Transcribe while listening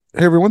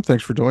Hey everyone,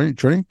 thanks for joining.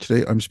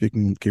 Today I'm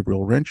speaking with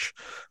Gabriel Rench.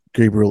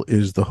 Gabriel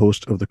is the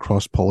host of the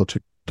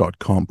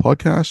crosspolitic.com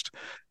podcast.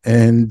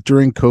 And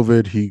during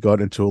COVID, he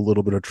got into a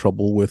little bit of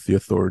trouble with the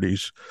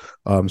authorities.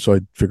 So I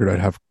figured I'd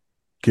have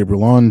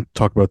Gabriel on,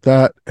 talk about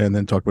that, and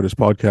then talk about his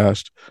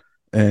podcast.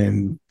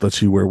 And let's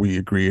see where we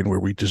agree and where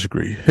we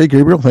disagree. Hey,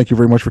 Gabriel, thank you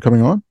very much for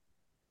coming on.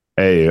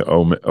 Hey,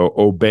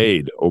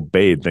 obeyed.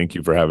 Thank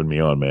you for having me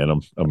on, man.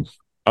 I'm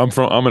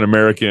an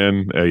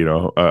American.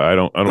 I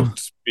don't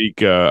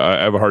speak.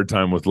 I have a hard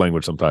time with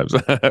language sometimes.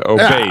 Ah,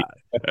 Obeyed.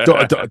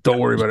 don't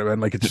worry about it, man.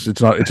 Like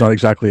it's not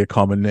exactly a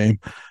common name.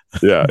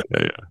 Yeah,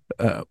 yeah,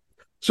 yeah. Uh,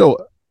 so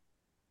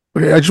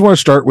okay, I just want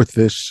to start with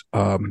this.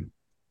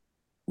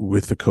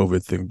 With the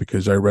COVID thing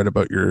because I read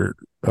about your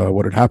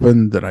what had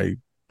happened. That I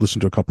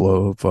listened to a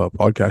couple of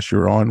podcasts you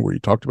were on where you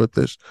talked about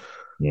this.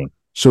 Yeah.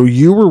 So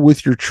you were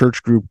with your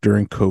church group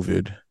during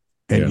COVID,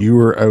 and Yeah. you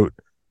were out.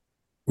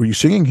 Were you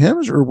singing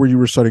hymns or were you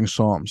reciting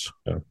psalms?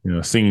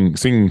 Yeah.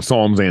 Singing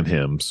psalms and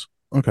hymns.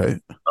 Okay.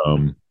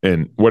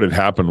 And what had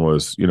happened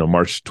was,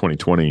 March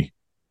 2020.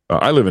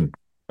 I live in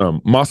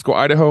Moscow,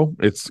 Idaho.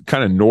 It's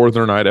kind of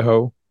northern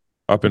Idaho,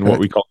 up in Okay. what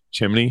we call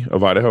Chimney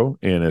of Idaho,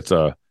 and it's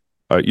a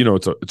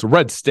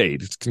red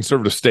state. It's a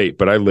conservative state,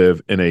 but I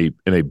live in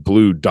a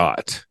blue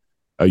dot,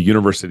 a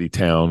university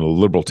town, a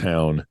liberal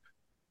town,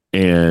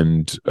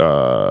 and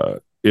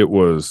it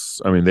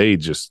was. I mean, they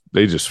just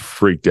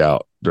freaked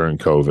out during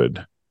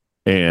COVID,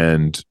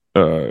 and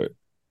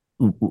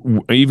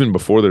even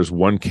before there's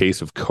one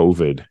case of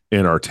COVID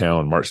in our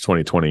town, March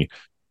 2020,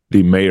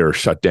 the mayor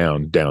shut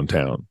down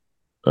downtown,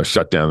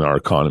 shut down our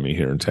economy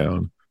here in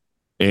town,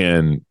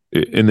 and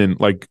then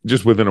like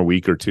just within a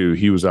week or two,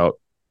 he was out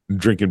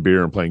drinking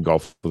beer and playing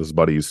golf with his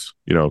buddies,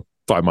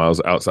 5 miles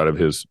outside of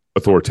his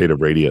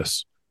authoritative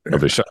radius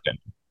of his shutdown.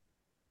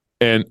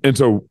 And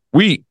so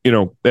we,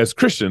 as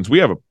Christians, we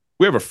have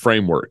a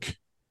framework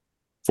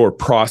for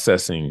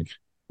processing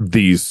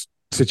these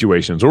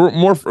situations, or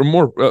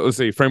more let's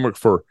say framework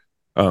for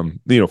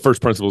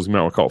first principles. You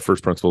might want to call it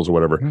first principles or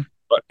whatever. Mm-hmm.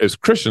 But as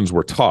Christians,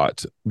 we're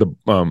taught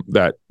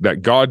that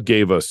God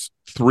gave us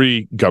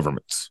three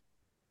governments.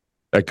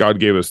 That God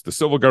gave us the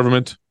civil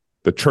government,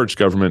 the church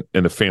government,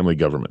 and the family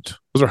government.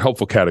 Those are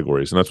helpful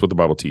categories, and that's what the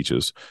Bible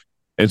teaches.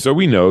 And so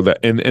we know that,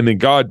 and then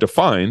God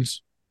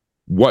defines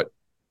what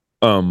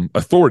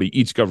authority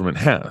each government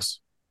has.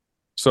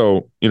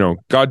 So,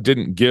 God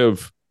didn't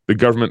give the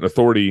government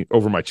authority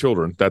over my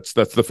children. That's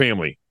the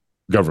family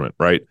government,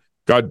 right?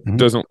 God Mm-hmm.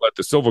 doesn't let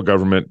the civil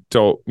government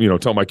tell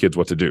my kids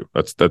what to do.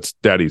 That's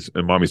daddy's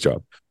and mommy's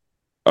job.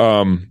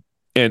 And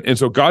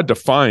so God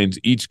defines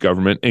each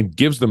government and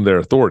gives them their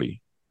authority.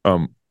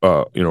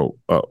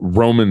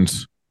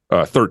 Romans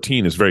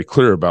 13 is very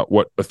clear about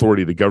what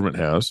authority the government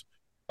has.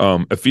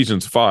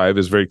 Ephesians 5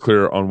 is very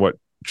clear on what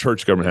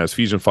church government has.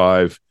 Ephesians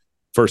 5,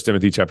 1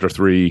 Timothy chapter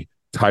 3,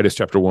 Titus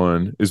chapter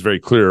 1 is very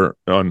clear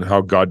on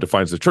how God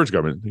defines the church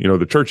government.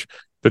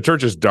 The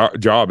church's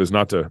job is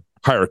not to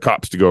hire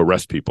cops to go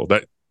arrest people.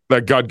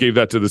 That God gave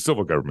that to the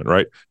civil government,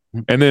 right?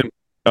 And then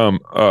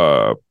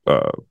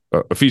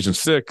Ephesians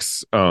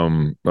 6,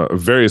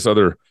 various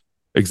other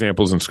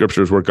examples in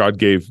scriptures where God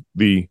gave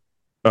the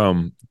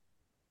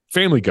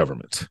family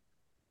government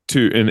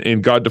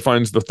and God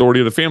defines the authority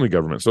of the family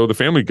government. So the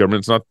family government,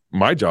 it's not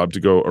my job to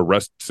go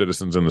arrest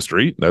citizens in the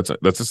street. That's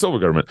a civil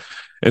government.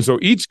 And so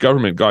each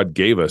government God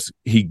gave us,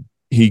 he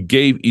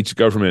gave each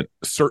government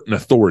certain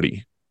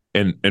authority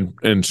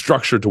and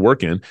structure to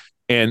work in.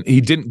 And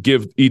he didn't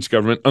give each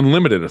government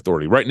unlimited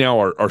authority. Right now,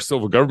 our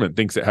civil government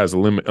thinks it has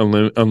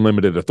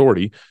unlimited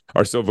authority.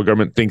 Our civil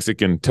government thinks it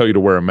can tell you to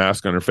wear a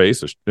mask on your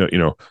face,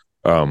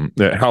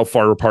 how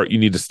far apart you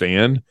need to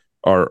stand.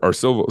 Our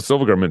civil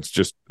government's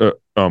just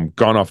gone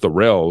off the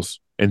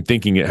rails and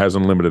thinking it has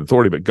unlimited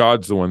authority, but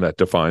God's the one that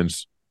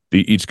defines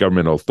each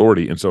governmental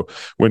authority. And so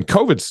when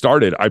COVID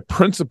started, I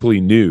principally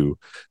knew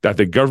that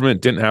the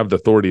government didn't have the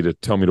authority to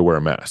tell me to wear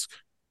a mask.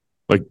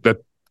 Like that,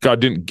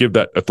 God didn't give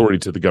that authority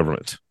to the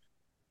government.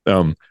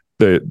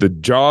 The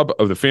job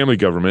of the family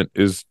government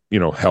is,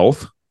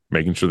 health,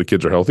 making sure the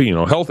kids are healthy,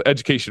 health,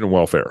 education, and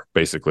welfare.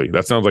 Basically,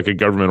 that sounds like a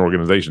government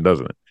organization,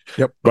 doesn't it?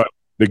 Yep. But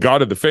the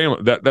God of the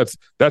family, that's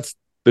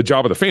the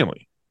job of the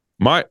family.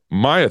 My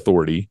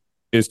authority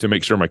is to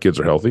make sure my kids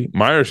are healthy.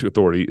 My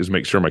authority is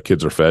make sure my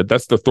kids are fed.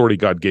 That's the authority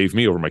God gave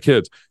me over my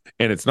kids.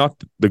 And it's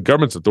not the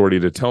government's authority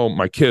to tell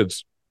my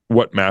kids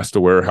what mask to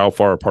wear, how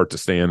far apart to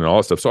stand, and all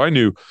that stuff. So I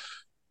knew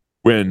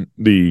when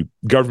the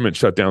government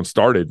shutdown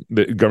started,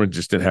 the government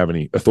just didn't have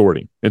any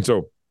authority. And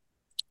so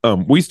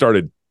we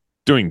started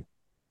doing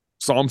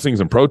psalm sings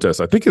and protests,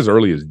 I think as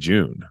early as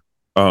June.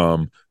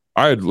 I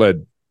had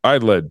led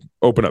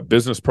open up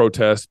business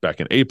protests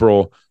back in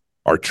April.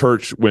 Our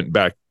church went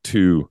back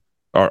to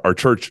our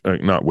church,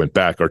 not went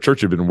back. Our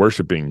church had been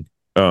worshiping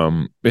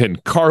in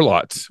car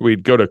lots.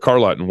 We'd go to a car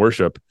lot and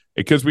worship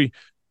because we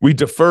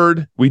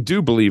deferred. We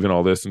do believe in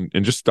all this, and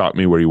just stop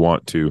me where you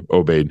want to,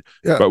 Obaid.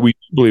 Yeah. But we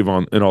believe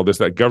in all this,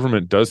 that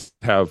government does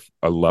have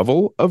a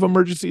level of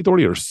emergency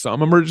authority or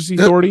some emergency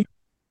authority.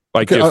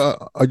 Like Okay,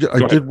 I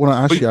did want to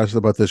ask please, you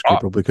about this,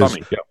 Gabriel, because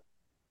me, yeah.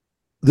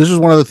 this is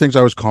one of the things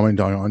I was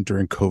commenting on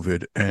during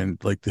COVID,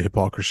 and like the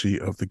hypocrisy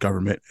of the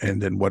government,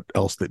 and then what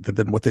else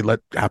then what they let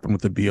happen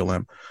with the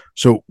BLM.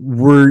 So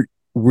were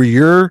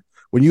your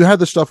when you had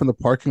the stuff in the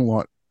parking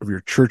lot of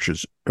your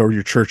churches or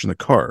your church in the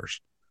cars,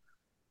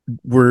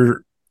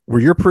 were were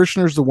your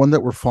parishioners the one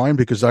that were fine?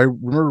 Because I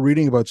remember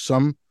reading about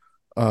some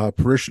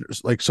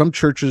parishioners, like some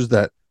churches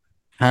that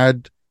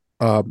had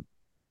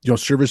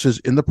services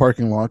in the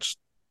parking lots.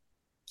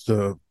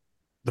 The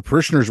the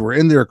parishioners were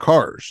in their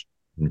cars,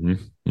 Mm-hmm.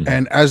 Mm-hmm.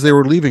 and as they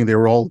were leaving, they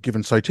were all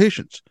given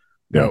citations.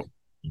 Yeah. Now,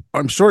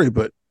 I'm sorry,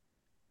 but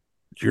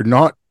you're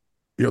not.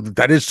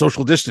 That is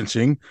social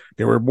distancing.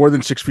 They were more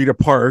than 6 feet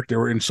apart. They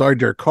were inside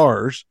their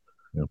cars.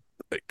 Yeah.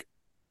 Like,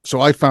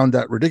 so I found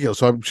that ridiculous.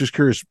 So I'm just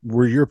curious: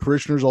 were your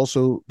parishioners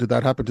also? Did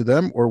that happen to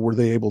them, or were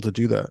they able to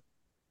do that?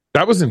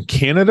 That was in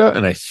Canada,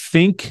 and I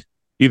think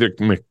either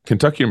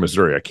Kentucky or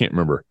Missouri. I can't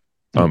remember.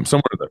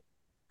 Somewhere in the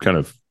kind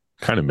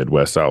of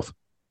Midwest South.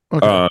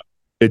 Okay.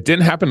 It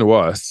didn't happen to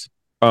us.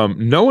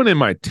 No one in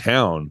my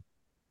town,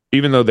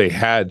 even though they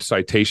had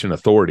citation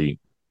authority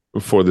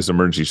for this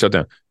emergency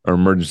shutdown or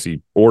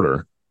emergency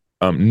order,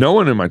 no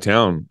one in my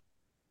town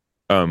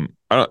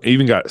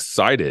even got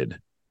cited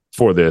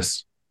for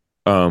this.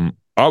 I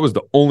was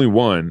the only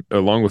one,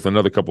 along with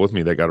another couple with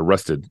me, that got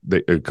arrested.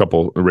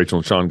 Rachel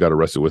and Sean, got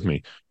arrested with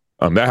me.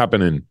 That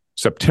happened in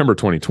September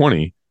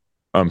 2020.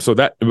 So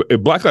that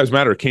Black Lives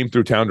Matter came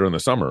through town during the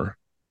summer.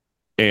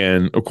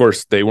 And of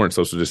course, they weren't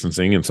social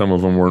distancing, and some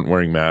of them weren't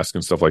wearing masks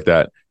and stuff like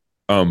that.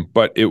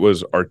 But it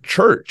was our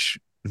church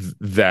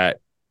that,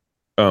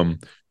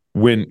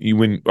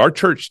 when our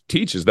church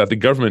teaches that the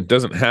government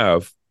doesn't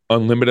have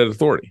unlimited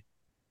authority.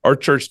 Our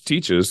church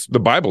teaches, the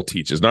Bible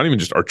teaches, not even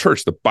just our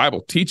church, the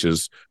Bible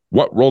teaches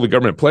what role the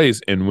government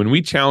plays. And when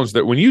you challenge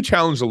the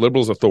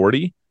liberals'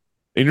 authority,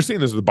 and you're seeing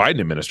this with the Biden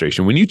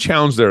administration, when you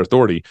challenge their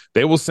authority,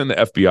 they will send the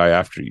FBI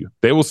after you.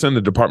 They will send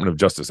the Department of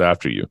Justice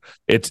after you.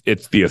 It's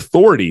the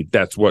authority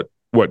that's what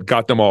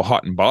got them all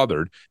hot and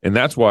bothered. And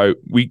that's why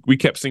we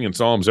kept singing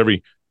Psalms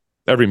every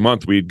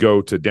month. We'd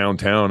go to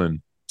downtown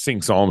and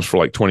sing Psalms for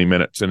like 20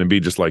 minutes, and it'd be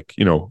just like,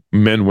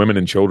 men, women,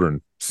 and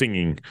children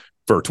singing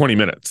for 20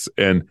 minutes.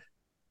 And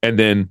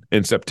then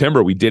in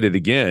September, we did it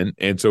again.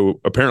 And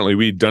so apparently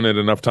we'd done it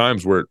enough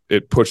times where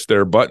it pushed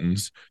their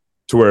buttons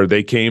to where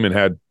they came and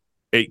had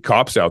 8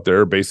 cops out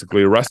there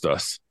basically arrest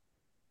us.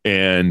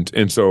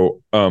 And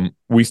so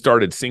we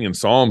started singing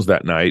Psalms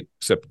that night.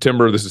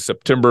 This is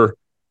September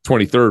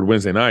 23rd,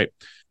 Wednesday night.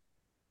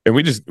 And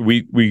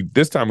we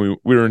this time we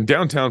were in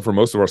downtown for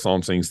most of our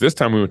Psalm sings. This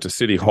time we went to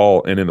City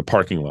Hall and in the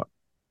parking lot.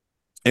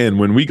 And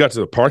when we got to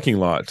the parking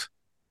lot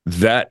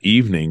that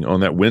evening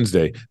on that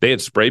Wednesday, they had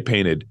spray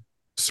painted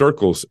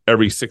circles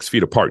every 6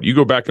 feet apart. You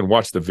go back and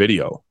watch the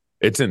video.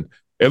 It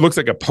looks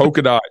like a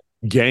polka dot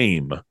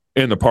game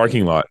in the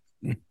parking lot.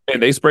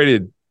 And they spray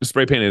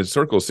painted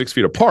circles 6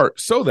 feet apart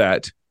so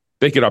that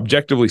they could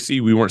objectively see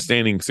we weren't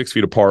standing 6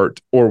 feet apart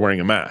or wearing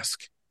a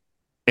mask.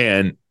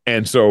 And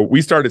so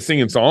we started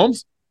singing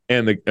Psalms,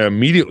 and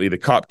immediately the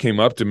cop came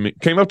up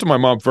to my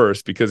mom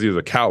first because he was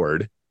a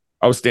coward.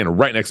 I was standing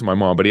right next to my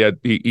mom, but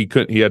he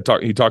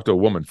talked to a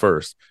woman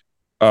first.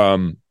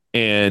 And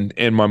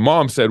my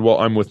mom said, "Well,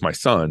 I'm with my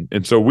son."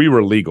 And so we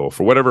were legal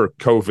for whatever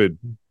COVID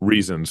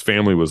reasons.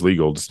 Family was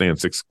legal to stand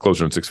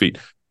closer than 6 feet.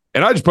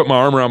 And I just put my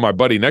arm around my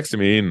buddy next to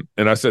me,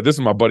 and I said, "This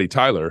is my buddy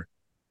Tyler."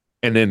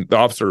 And then the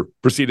officer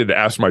proceeded to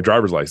ask for my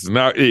driver's license.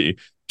 Now,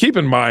 keep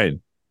in mind,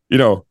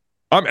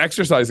 I'm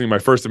exercising my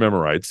First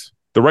Amendment rights: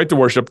 the right to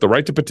worship, the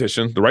right to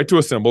petition, the right to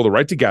assemble, the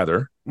right to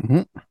gather.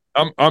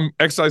 Mm-hmm. I'm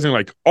exercising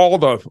like all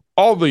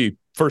the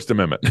First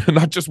Amendment,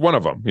 not just one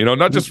of them.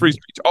 Not just free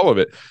speech, all of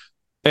it.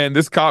 And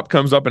this cop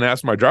comes up and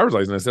asks for my driver's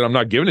license. I said, "I'm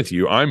not giving it to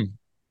you. I'm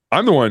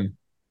the one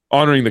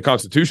honoring the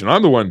Constitution.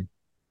 I'm the one."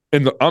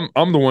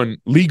 I'm the one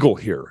legal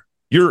here.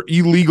 You're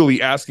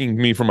illegally asking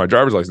me for my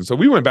driver's license. So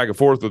we went back and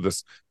forth with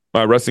this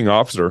arresting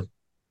officer,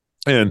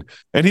 and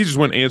he just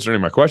went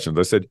answering my questions.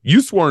 I said, "You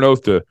swore an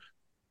oath to,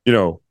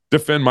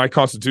 defend my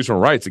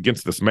constitutional rights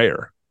against this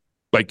mayor.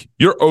 Like,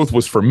 your oath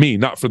was for me,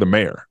 not for the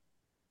mayor."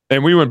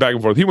 And we went back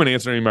and forth. He went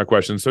answering my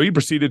questions. So he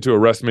proceeded to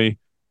arrest me,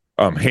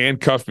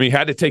 handcuffed me,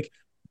 had to take.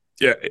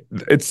 Yeah,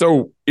 it's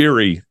so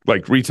eerie,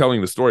 like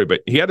retelling the story, but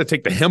he had to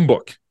take the hymn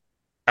book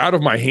out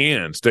of my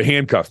hands to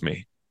handcuff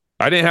me.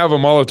 I didn't have a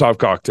Molotov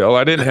cocktail.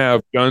 I didn't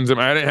have guns.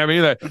 I didn't have any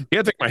of that. He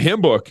had to take my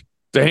hymn book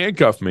to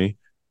handcuff me,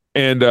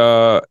 and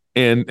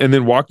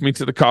then walked me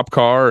to the cop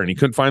car. And he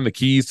couldn't find the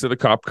keys to the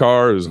cop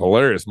car. It was a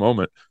hilarious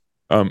moment.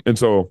 And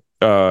so,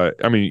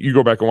 you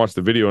go back and watch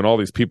the video, and all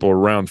these people are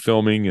around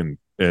filming,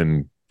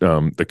 and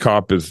the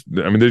cop is.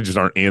 They just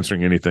aren't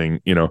answering anything,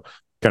 kind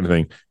of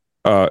thing.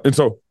 And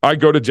so I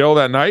go to jail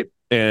that night,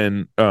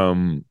 and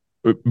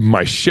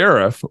my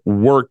sheriff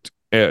worked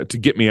to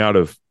get me out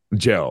of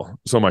jail.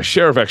 So my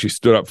sheriff actually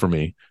stood up for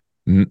me,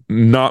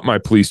 not my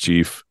police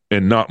chief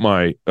and not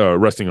my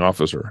arresting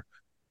officer.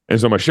 And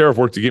so my sheriff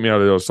worked to get me out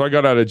of jail. So I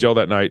got out of jail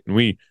that night,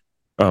 and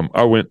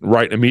I went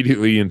right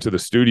immediately into the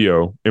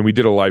studio, and we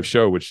did a live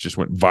show, which just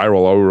went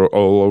viral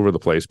all over the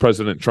place.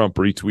 President Trump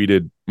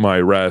retweeted my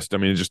arrest.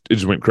 It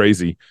just went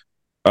crazy.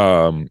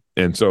 And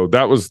so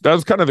that was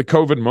kind of the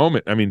COVID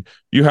moment. I mean,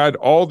 you had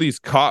all these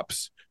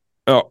cops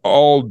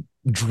all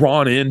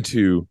drawn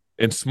into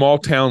in small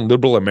town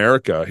liberal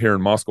America here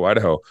in Moscow,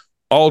 Idaho,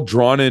 all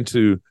drawn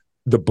into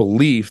the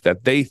belief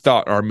that they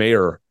thought our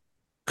mayor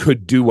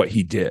could do what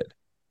he did.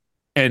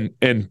 And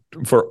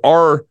for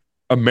our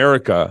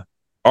America,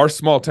 our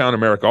small town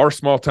America, our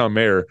small town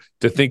mayor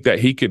to think that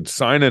he could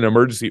sign an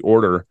emergency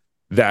order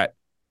that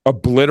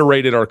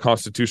obliterated our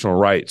constitutional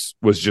rights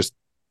was just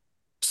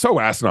so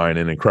asinine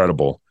and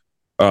incredible.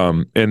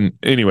 And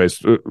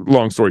anyways,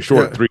 long story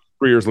short, Yeah.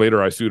 3 years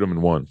later, I sued him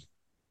and won.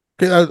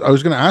 Okay, I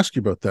was going to ask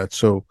you about that.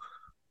 So,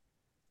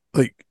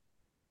 like,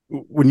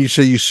 when you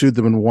say you sued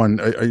them and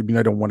won, I mean,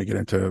 I don't want to get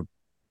into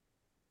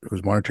it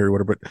was monetary or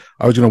whatever, but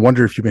I was going to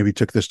wonder if you maybe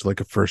took this to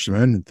like a First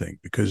Amendment thing,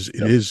 because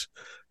it is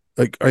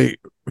like I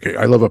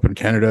live up in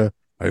Canada.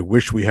 I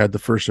wish we had the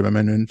First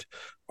Amendment.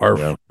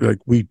 Like,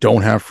 we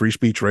don't have free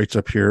speech rights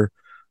up here.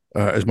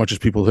 As much as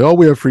people say, "Oh,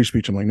 we have free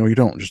speech," I'm like, no, you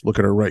don't. Just look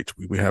at our rights.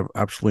 We have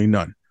absolutely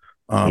none.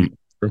 And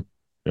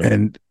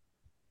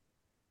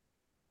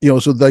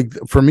so like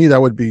for me,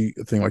 that would be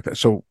a thing like that.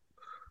 So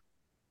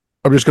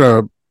I'm just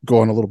gonna go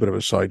on a little bit of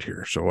a side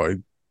here. So I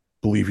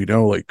believe,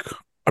 like,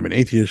 I'm an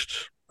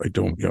atheist. I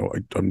don't,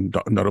 I'm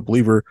not a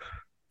believer.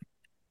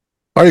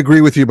 I agree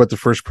with you about the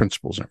first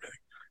principles and everything.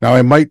 Now,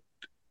 I might,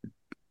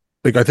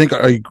 like, I think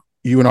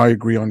you and I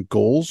agree on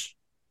goals,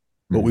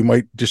 but we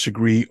might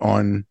disagree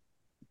on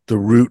the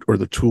route or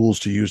the tools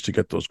to use to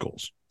get those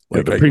goals.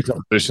 Like, the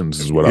presuppositions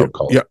is what I would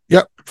call it.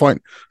 Yeah, fine.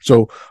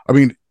 So, I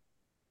mean,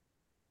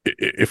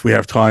 if we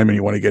have time and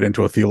you want to get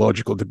into a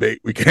theological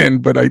debate, we can.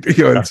 But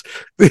it's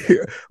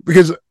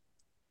because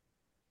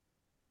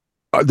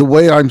the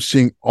way I'm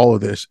seeing all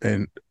of this,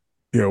 and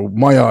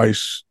my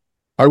eyes,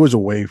 I was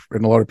away,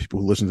 and a lot of people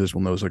who listen to this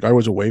will know, like, I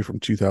was away from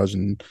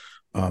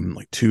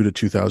 2002 to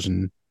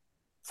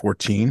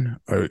 2014.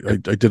 I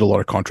did a lot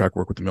of contract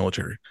work with the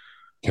military.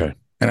 Okay.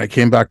 And I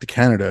came back to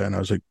Canada and I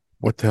was like,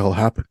 what the hell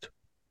happened?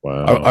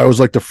 Wow. I was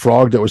like the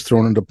frog that was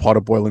thrown into a pot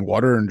of boiling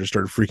water and just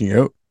started freaking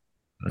out.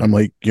 Right. I'm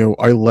like,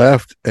 I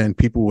left, and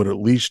people would at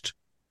least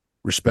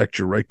respect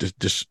your right to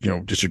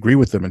disagree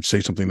with them and say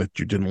something that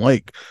you didn't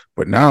like.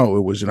 But now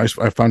it was, and I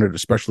found it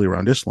especially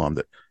around Islam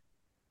that,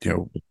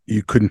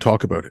 you couldn't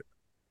talk about it.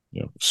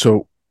 Yeah.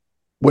 So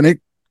when it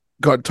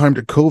got time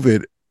to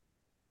COVID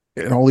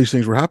and all these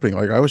things were happening,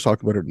 like, I was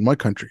talking about it in my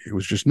country, it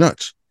was just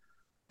nuts.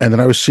 And then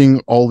I was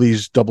seeing all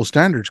these double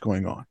standards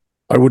going on.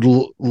 I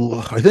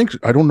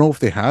don't know if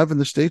they have in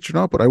the States or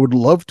not, but I would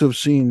love to have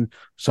seen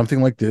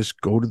something like this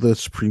go to the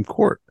Supreme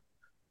Court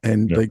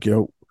and like,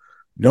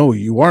 no,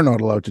 you are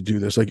not allowed to do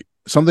this. Like,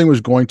 something was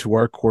going to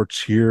our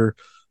courts here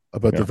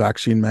about the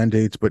vaccine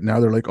mandates, but now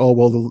they're like, oh,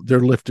 well, they're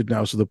lifted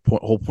now, so the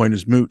whole point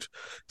is moot.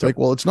 It's like,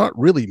 well, it's not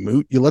really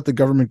moot. You let the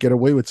government get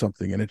away with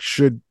something, and it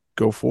should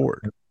go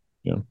forward.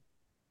 Yeah.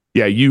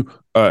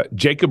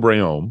 Jacob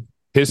Rayom,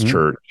 his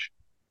church,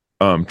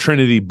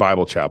 Trinity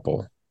Bible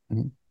Chapel,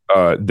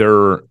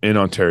 they're in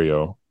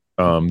Ontario.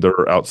 They're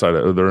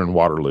they're in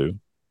Waterloo,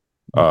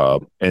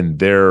 and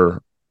their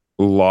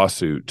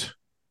lawsuit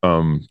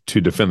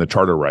to defend the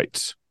charter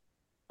rights,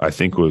 I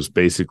think, was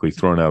basically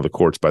thrown out of the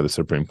courts by the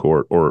Supreme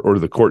Court, or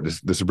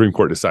the Supreme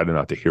Court decided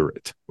not to hear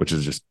it, which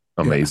is just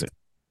amazing.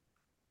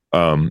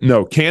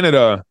 No,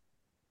 Canada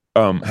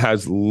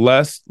has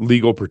less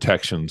legal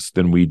protections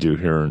than we do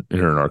here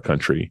in our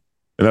country,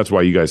 and that's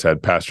why you guys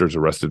had pastors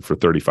arrested for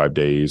 35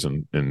 days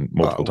and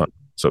multiple times.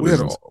 So we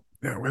had all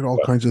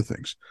kinds of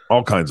things.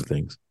 All kinds of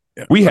things.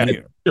 Yeah. We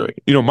had,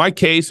 my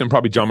case and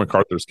probably John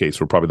MacArthur's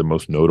case were probably the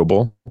most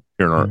notable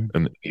here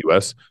in the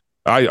U.S.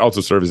 I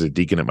also serve as a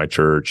deacon at my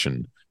church,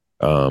 and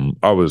I'm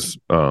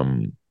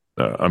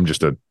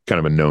just a kind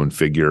of a known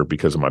figure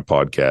because of my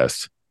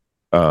podcast.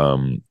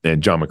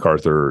 And John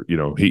MacArthur,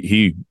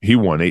 he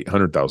won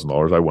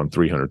 $800,000. I won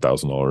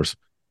 $300,000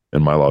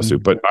 in my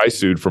lawsuit, but I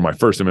sued for my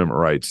First Amendment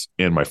rights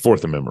and my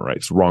Fourth Amendment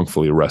rights,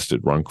 wrongfully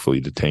arrested,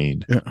 wrongfully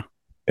detained,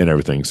 and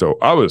everything. So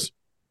I was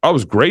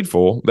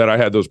grateful that I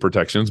had those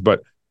protections,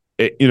 but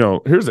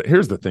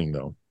here's the thing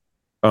though.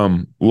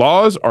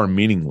 Laws are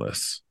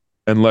meaningless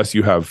unless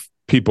you have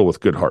people with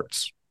good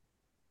hearts.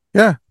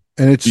 Yeah.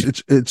 And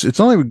it's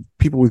not even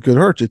people with good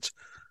hearts. It's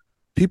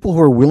people who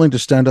are willing to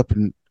stand up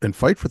and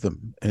fight for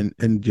them and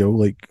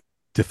like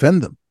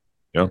defend them.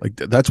 Yeah. Like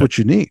that's what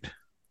you need.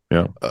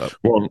 Yeah.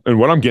 Well, and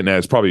what I'm getting at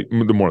is probably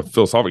the more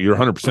philosophical. You're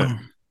 100%.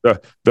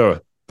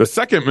 The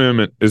Second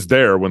Amendment is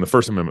there when the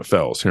First Amendment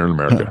fails here in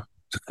America.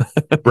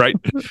 Right.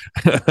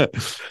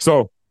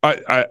 So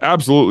I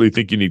absolutely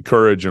think you need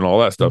courage and all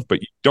that stuff,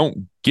 but you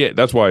don't get,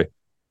 that's why,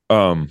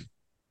 oh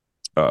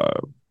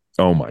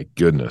my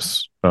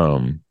goodness.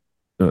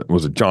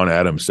 Was it John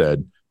Adams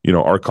said,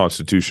 our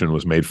Constitution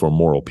was made for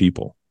moral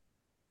people.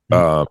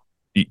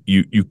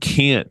 You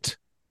can't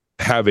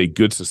have a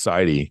good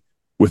society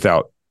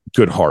without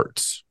good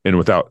hearts and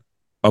without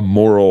a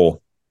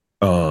moral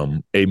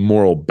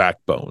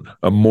backbone,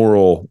 a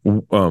moral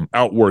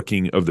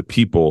outworking of the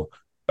people,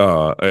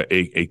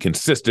 a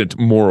consistent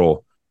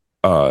moral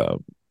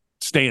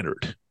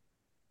standard.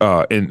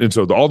 and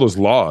so all those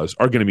laws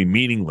are going to be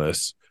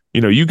meaningless.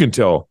 You can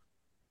tell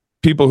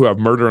people who have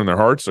murder in their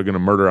hearts are going to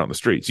murder out in the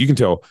streets. You can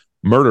tell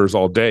murderers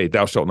all day,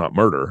 thou shalt not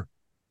murder.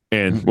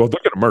 And well,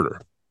 they're going to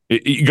murder.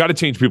 You got to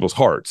change people's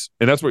hearts.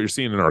 And that's what you're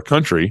seeing in our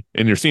country.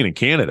 And you're seeing in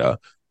Canada.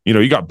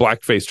 You got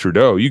blackface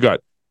Trudeau. You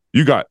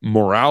got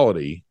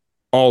morality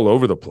all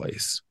over the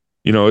place.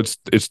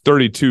 It's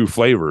 32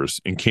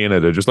 flavors in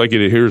Canada, just like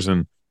it is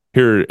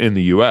here in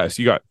the US.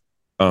 You got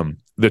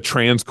the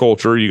trans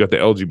culture, you got the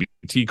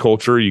LGBT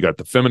culture, you got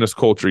the feminist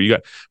culture, you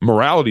got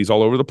moralities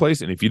all over the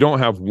place. And if you don't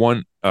have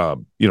one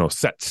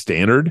set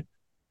standard,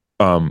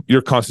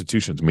 your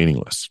constitution's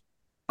meaningless.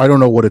 I don't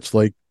know what it's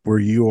like where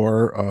you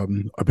are.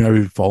 I've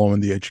been following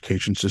the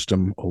education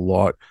system a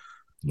lot.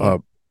 Yeah.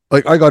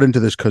 Like I got into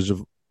this because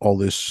of all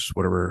this,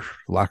 whatever,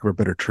 lack of a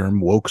better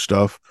term, woke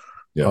stuff.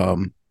 Yeah.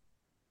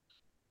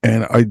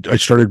 And I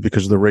started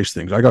because of the race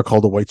things. I got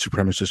called a white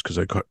supremacist because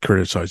I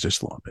criticized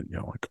Islam, and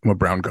like I'm a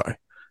brown guy.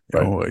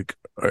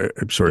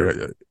 I'm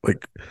sorry,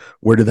 like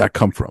where did that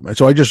come from? And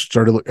so I just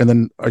started, and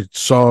then I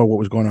saw what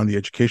was going on in the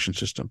education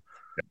system.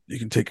 You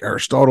can take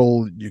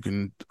Aristotle. You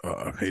can,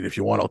 if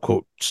you want, I'll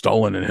quote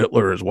Stalin and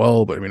Hitler as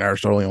well. But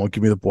Aristotle, won't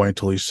give me the boy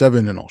until he's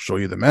 7, and I'll show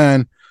you the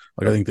man.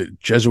 Like I think the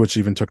Jesuits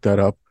even took that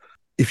up.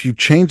 If you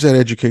change that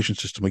education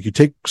system, like you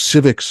take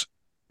civics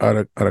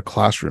out of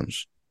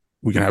classrooms,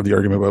 we can have the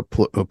argument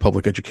about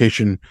public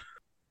education.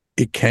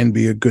 It can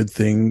be a good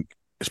thing,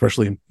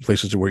 especially in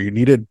places where you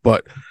need it,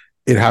 but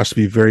it has to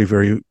be very,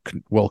 very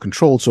well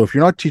controlled. So if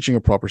you're not teaching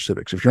a proper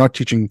civics, if you're not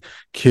teaching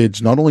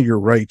kids not only your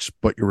rights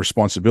but your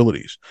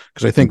responsibilities,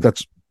 because I think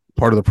that's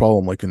part of the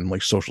problem, like in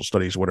like social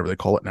studies, whatever they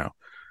call it now.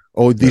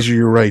 Oh, these are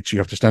your rights. You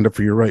have to stand up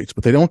for your rights,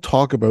 but they don't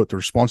talk about the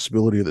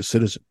responsibility of the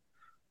citizen,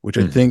 which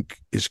I think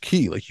is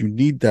key. Like you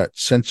need that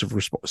sense of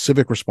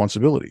civic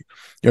responsibility.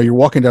 You're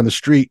walking down the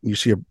street and you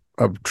see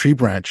a tree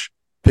branch,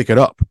 pick it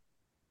up.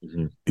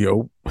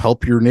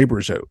 Help your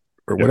neighbors out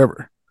or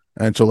whatever.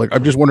 And so, like,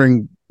 I'm just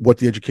wondering what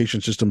the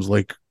education system's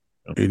like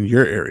in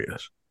your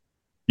areas.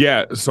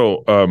 Yeah,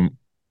 so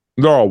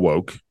they're all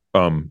woke,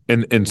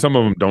 and some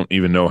of them don't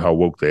even know how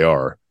woke they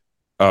are.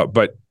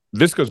 But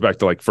this goes back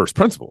to like first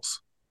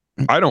principles.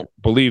 I don't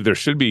believe there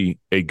should be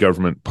a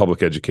government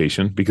public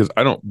education because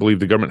I don't believe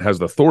the government has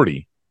the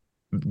authority.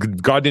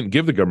 God didn't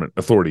give the government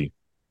authority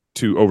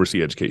to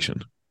oversee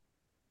education.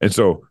 And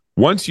so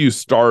once you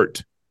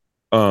start,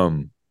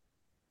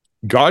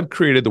 God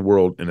created the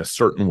world in a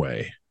certain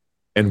way.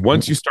 And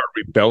once you start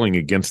rebelling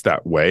against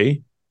that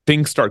way,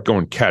 things start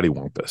going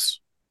cattywampus.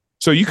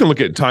 So you can look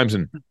at times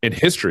in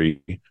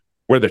history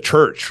where the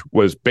church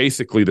was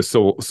basically the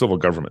civil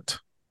government.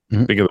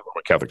 Think of the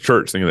Roman Catholic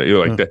Church. Think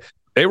of that,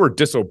 they were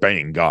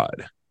disobeying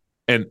God,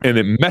 and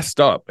it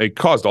messed up. It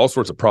caused all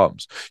sorts of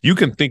problems. You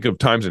can think of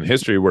times in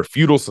history where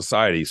feudal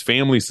societies,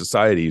 family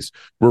societies,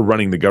 were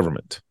running the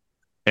government,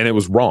 and it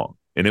was wrong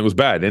and it was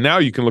bad. And now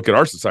you can look at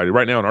our society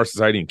right now, in our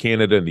society in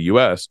Canada and the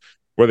U.S.,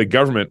 where the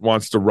government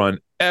wants to run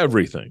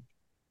everything,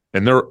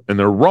 and they're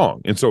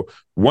wrong. And so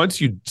once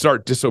you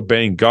start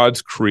disobeying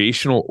God's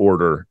creational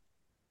order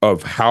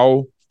of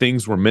how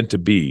things were meant to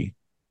be,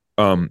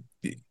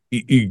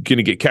 you're going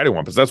to get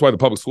cattywampus. That's why the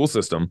public school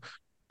system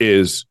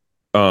is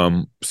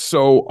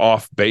so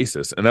off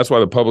basis, and that's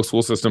why the public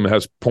school system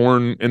has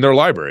porn in their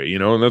library,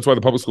 and that's why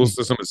the public school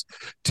system is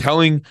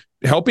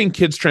helping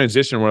kids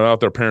transition without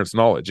their parents'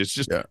 knowledge. It's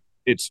just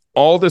it's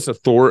all this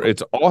authority.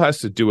 It's all has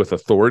to do with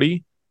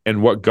authority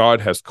and what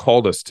God has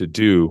called us to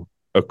do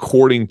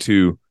according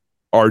to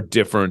our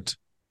different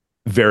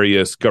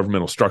various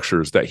governmental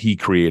structures that He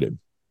created.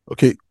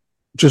 Okay.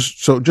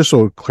 Just so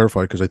to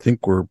clarify, because I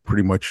think we're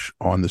pretty much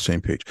on the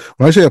same page.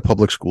 When I say a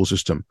public school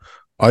system,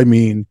 I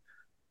mean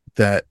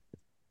that,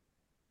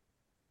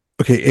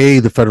 okay,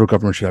 the federal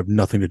government should have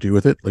nothing to do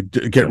with it. Like,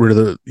 get rid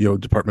of the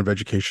Department of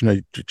Education.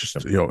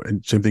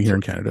 And same thing here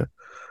in Canada.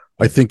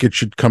 I think it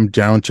should come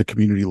down to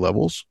community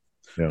levels.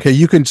 Yeah. Okay,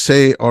 you can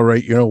say, all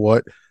right, you know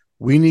what?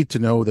 We need to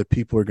know that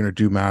people are going to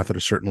do math at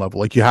a certain level.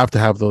 Like, you have to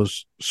have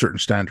those certain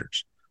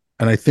standards.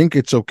 And I think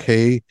it's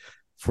okay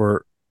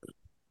for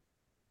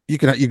you're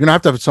gonna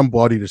have to have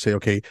somebody to say,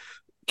 okay,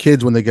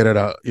 kids, when they get at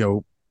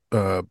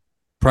a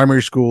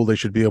primary school, they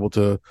should be able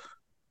to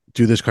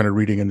do this kind of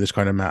reading and this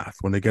kind of math.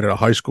 When they get at a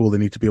high school, they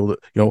need to be able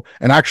to,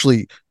 and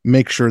actually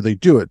make sure they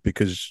do it,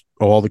 because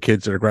all the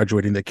kids that are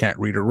graduating, they can't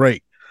read or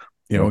write,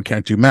 and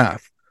can't do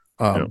math.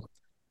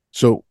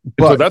 So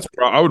that's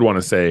I would want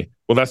to say,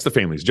 well, that's the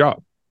family's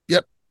job.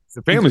 Yep. It's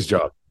the family's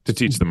job to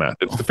teach the math.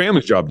 It's the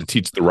family's job to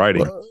teach the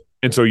writing.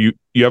 And so you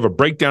have a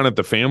breakdown at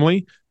the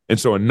family. And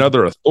so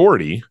another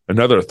authority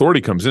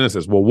comes in and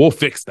says, well, we'll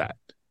fix that.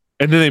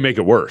 And then they make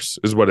it worse,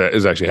 is what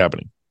is actually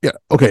happening. Yeah.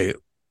 Okay.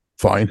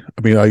 Fine.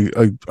 I mean,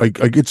 I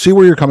could see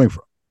where you're coming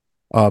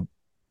from.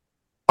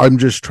 I'm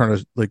just trying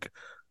to, like,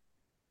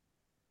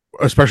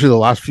 especially the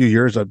last few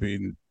years, I've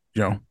been,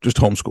 just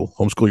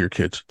homeschool your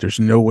kids. There's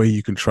no way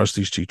you can trust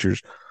these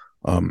teachers.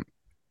 And,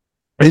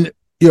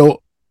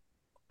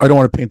 I don't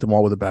want to paint them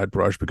all with a bad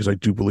brush, because I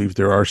do believe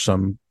there are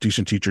some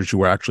decent teachers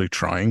who are actually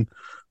trying.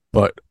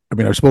 But I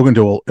mean, I've spoken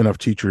to enough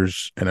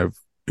teachers, and I've,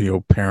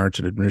 parents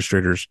and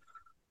administrators,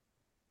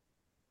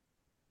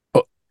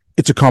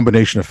 it's a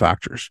combination of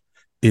factors.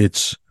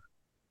 It's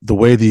the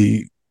way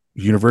the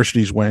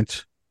universities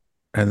went,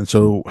 and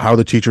so how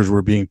the teachers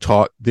were being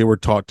taught. They were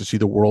taught to see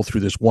the world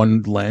through this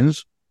one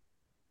lens,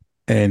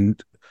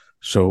 and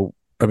so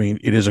I mean,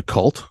 it is a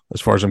cult. As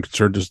far as I'm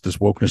concerned, this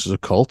wokeness is a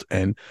cult,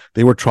 and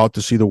they were taught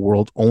to see the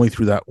world only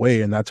through that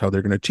way, and that's how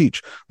they're going to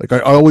teach. Like I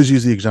always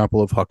use the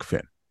example of Huck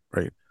Finn,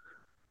 right?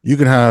 You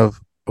can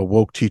have a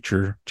woke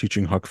teacher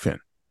teaching Huck Finn.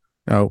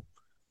 Now,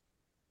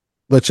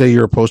 let's say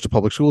you're opposed to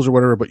public schools or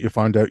whatever, but you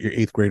find out your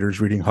eighth graders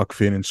reading Huck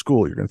Finn in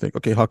school. You're going to think,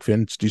 okay, Huck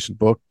Finn, it's a decent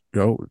book.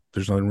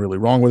 There's nothing really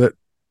wrong with it.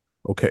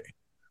 Okay.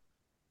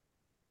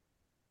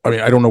 I mean,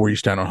 I don't know where you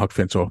stand on Huck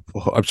Finn, so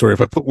I'm sorry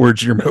if I put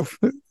words in your mouth.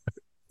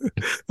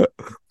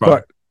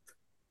 But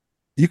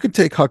you can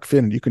take Huck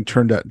Finn and you can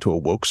turn that into a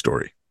woke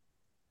story.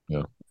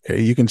 Yeah.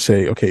 Okay. You can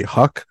say, okay,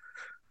 Huck,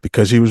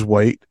 because he was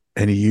white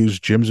and he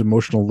used Jim's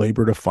emotional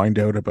labor to find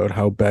out about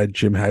how bad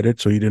Jim had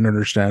it, so he didn't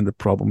understand the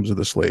problems of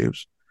the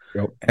slaves.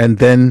 Yep. And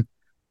then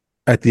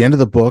at the end of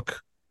the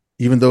book,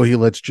 even though he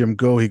lets Jim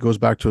go, he goes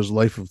back to his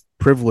life of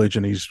privilege,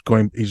 and he's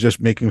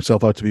just making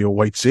himself out to be a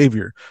white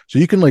savior. So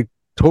you can like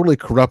totally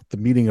corrupt the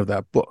meaning of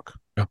that book.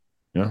 Yeah.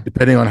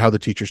 Depending on how the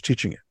teacher's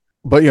teaching it.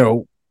 But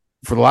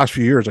for the last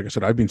few years, like I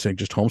said, I've been saying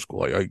just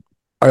homeschool.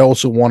 I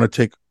also want to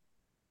take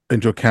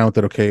into account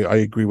that, okay, I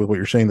agree with what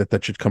you're saying,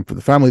 that should come from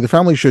the family. The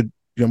family should,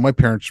 my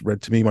parents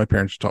read to me. My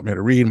parents taught me how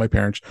to read. My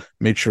parents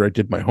made sure I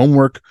did my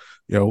homework,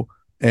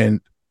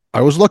 and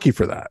I was lucky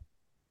for that.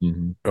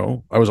 Mm-hmm.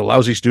 I was a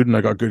lousy student.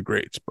 I got good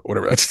grades, but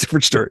whatever. That's a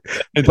different story.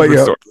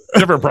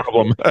 Different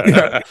problem.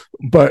 Yeah,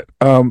 but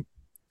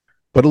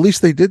at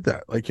least they did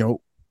that.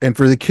 And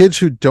for the kids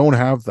who don't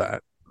have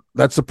that,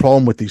 that's the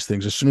problem with these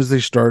things. As soon as they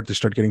start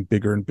getting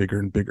bigger and bigger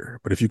and bigger.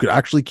 But if you could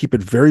actually keep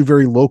it very,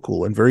 very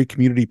local and very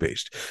community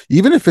based,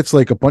 even if it's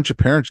like a bunch of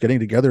parents getting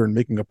together and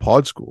making a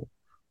pod school,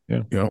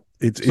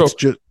 it's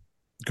just.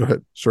 Go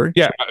ahead. Sorry.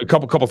 Yeah, a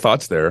couple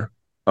thoughts there.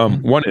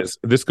 One is,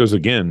 this goes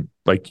again,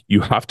 like,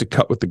 you have to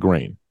cut with the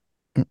grain.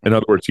 In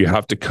other words, you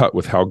have to cut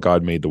with how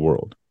God made the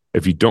world.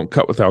 If you don't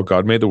cut with how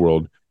God made the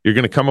world, you're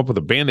going to come up with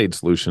a Band-Aid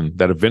solution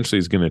that eventually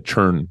is going to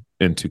turn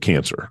into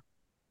cancer.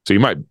 So you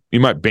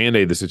might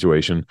Band-Aid the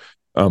situation,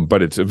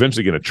 but it's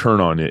eventually going to turn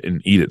on it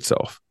and eat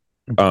itself.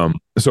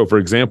 So, for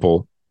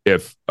example,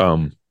 if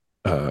my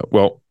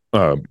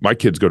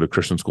kids go to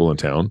Christian school in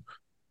town,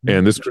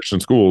 and this Christian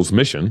school's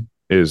mission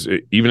is,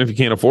 even if you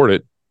can't afford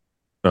it,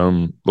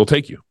 they'll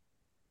take you.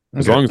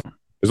 As long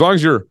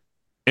as you're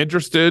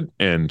interested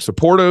and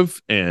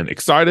supportive and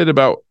excited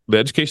about the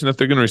education that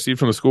they're going to receive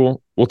from the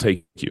school, we'll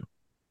take you.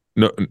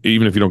 No,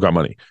 even if you don't got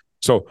money.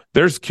 So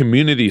there's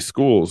community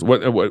schools.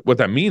 What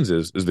that means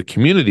is the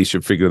community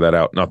should figure that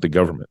out, not the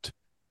government.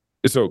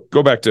 So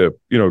go back to,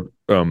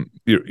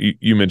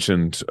 you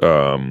mentioned,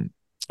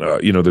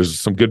 there's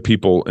some good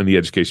people in the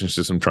education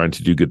system trying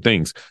to do good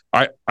things.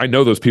 I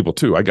know those people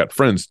too. I got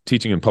friends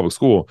teaching in public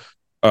school,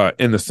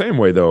 in the same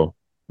way though,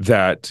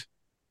 that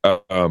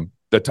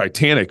the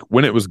Titanic,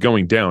 when it was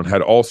going down,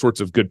 had all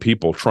sorts of good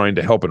people trying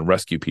to help and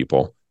rescue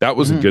people. That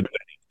was a good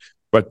thing.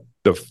 But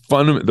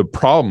the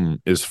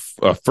problem is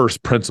a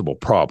first principle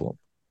problem,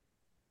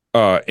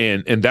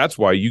 and that's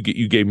why you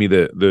gave me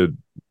the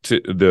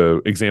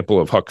example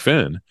of Huck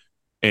Finn,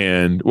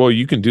 and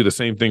you can do the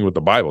same thing with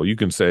the Bible. You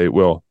can say,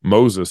 well,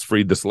 Moses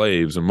freed the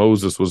slaves, and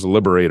Moses was a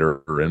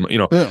liberator, and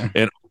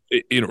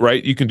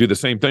right. You can do the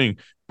same thing,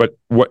 but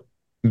what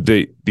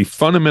the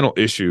fundamental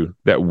issue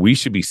that we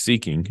should be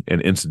seeking,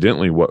 and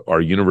incidentally, what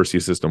our university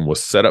system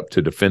was set up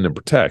to defend and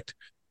protect,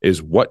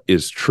 is what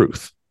is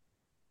truth.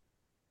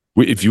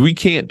 If we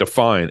can't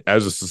define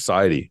as a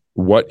society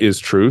what is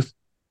truth,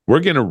 we're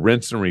going to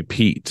rinse and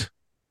repeat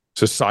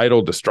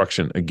societal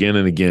destruction again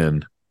and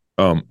again.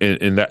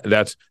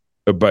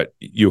 But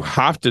you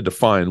have to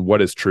define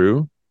what is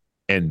true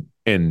and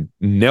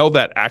nail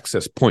that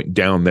access point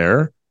down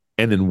there,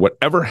 and then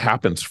whatever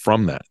happens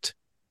from that.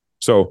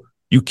 So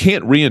you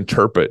can't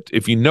reinterpret.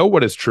 If you know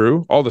what is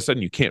true, all of a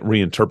sudden you can't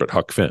reinterpret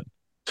Huck Finn.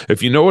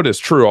 If you know what is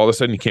true, all of a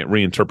sudden you can't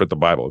reinterpret the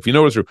Bible. If you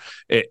know what is true,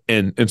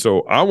 and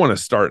so I want to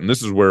start, and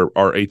this is where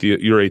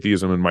your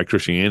atheism and my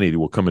Christianity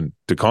will come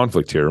into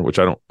conflict here, which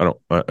I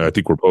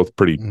think we're both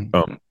pretty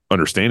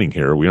understanding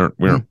here. We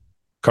aren't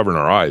covering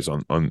our eyes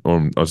on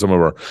some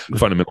of our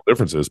fundamental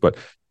differences, but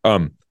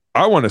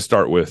I want to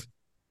start with,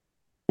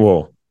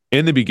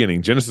 in the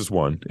beginning, Genesis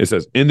 1, it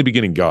says, in the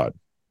beginning, God.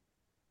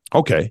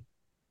 Okay,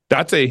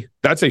 that's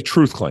a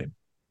truth claim.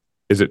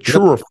 Is it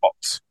true or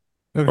false?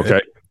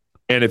 Okay.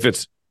 And if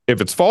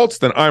it's false,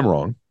 then I'm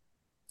wrong.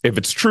 If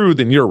it's true,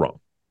 then you're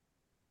wrong.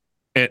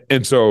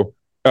 And so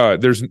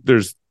there's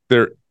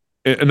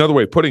another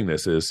way of putting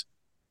this is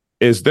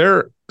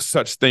there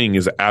such thing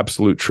as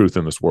absolute truth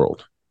in this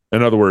world?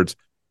 In other words,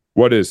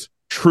 what is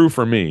true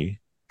for me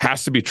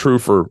has to be true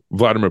for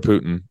Vladimir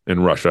Putin in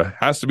Russia,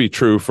 has to be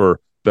true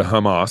for the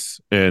Hamas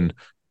in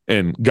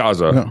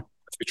Gaza. No. Has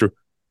to be true.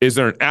 Is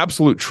there an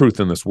absolute truth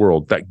in this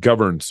world that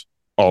governs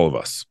all of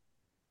us?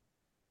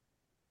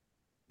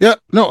 Yeah,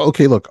 no,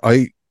 okay, look,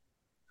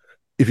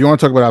 if you want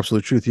to talk about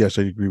absolute truth, yes,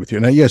 I agree with you.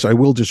 And yes, I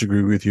will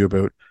disagree with you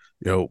about,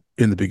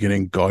 in the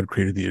beginning, God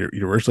created the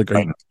universe. Like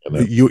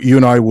you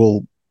and I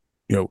will,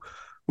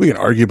 we can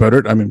argue about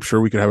it. I'm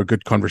sure we can have a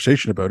good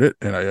conversation about it.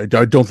 And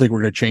I don't think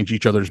we're going to change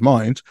each other's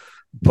minds,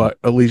 but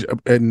at least,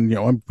 and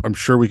I'm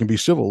sure we can be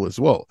civil as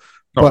well.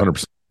 Oh,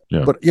 100%.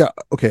 Yeah. But yeah,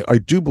 okay. I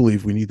do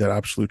believe we need that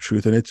absolute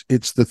truth. And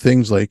it's the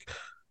things like,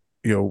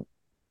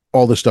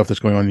 all the stuff that's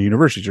going on in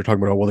universities. You're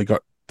talking about, well,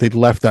 they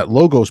left that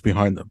logos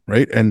behind them.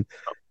 Right. And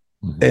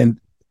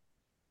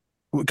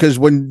because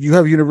when you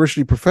have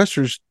university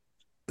professors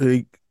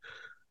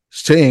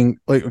saying,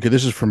 like, okay,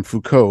 this is from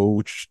Foucault,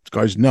 which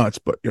guy's nuts,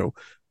 but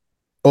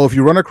if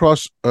you run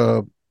across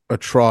a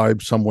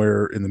tribe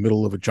somewhere in the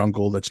middle of a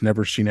jungle that's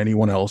never seen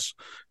anyone else,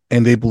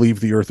 and they believe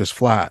the earth is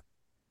flat,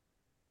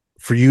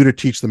 for you to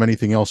teach them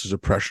anything else is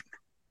oppression.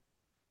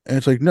 And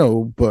it's like,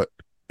 no, but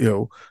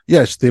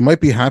yes, they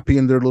might be happy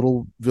in their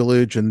little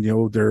village,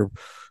 and their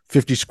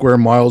 50 square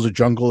miles of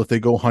jungle if they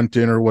go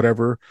hunting or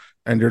whatever,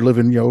 and they're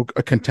living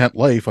a content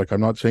life. Like,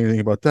 I'm not saying anything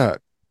about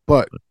that,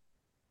 but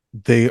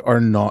they are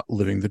not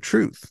living the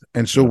truth.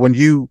 And so when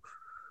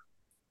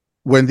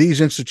these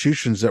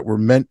institutions that were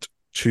meant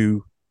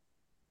to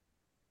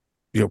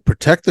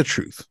protect the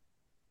truth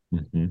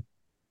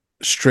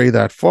stray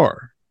that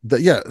far,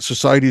 that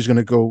society is going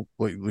to go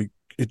like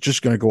it's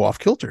just going to go off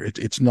kilter.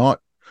 It's not,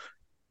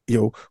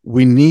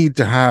 we need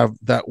to have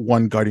that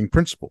one guiding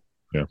principle.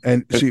 Yeah.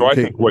 And so I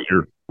think what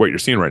you're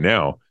seeing right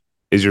now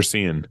is you're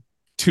seeing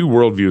two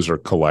worldviews are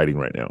colliding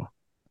right now.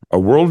 A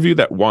worldview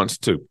that wants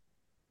to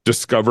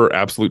discover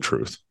absolute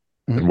truth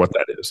and what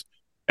that is,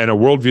 and a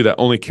worldview that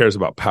only cares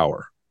about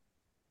power.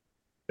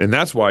 And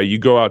that's why you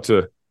go out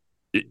to,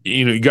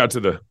 you got to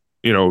the,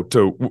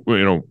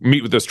 to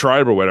meet with this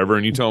tribe or whatever,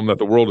 and you tell them that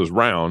the world is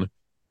round,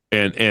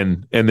 and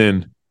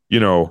then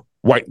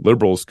white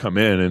liberals come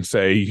in and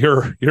say you're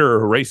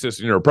a racist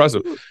and you're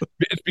oppressive.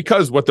 It's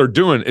because what they're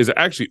doing is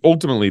actually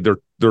ultimately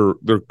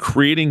they're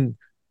creating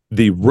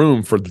the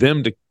room for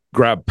them to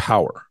grab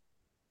power.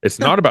 It's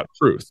not about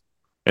truth.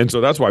 And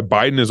so that's why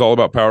Biden is all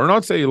about power. And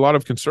I'd say a lot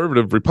of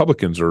conservative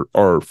Republicans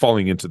are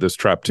falling into this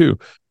trap too,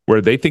 where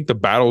they think the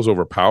battle is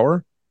over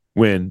power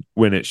when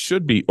it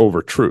should be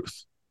over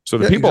truth. So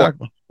the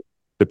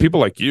people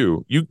like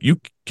you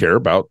care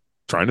about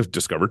trying to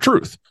discover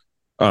truth.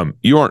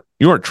 You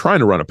aren't trying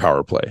to run a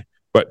power play,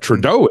 but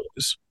Trudeau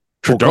is.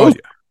 Trudeau's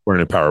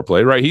wearing a power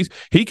play, right?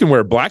 He can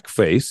wear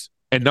blackface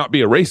and not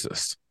be a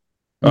racist.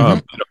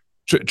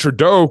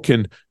 Trudeau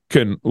can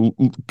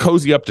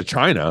cozy up to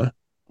China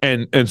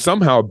and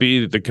somehow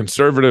be the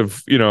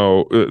conservative,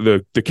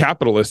 the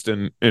capitalist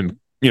in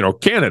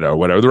Canada,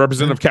 whatever, the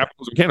representative of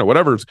capitalism in Canada,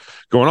 whatever's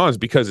going on, is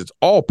because it's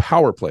all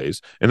power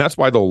plays. And that's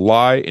why they'll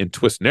lie and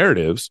twist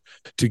narratives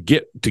to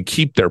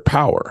keep their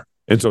power.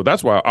 And so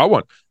that's why I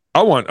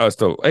want us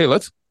to, hey,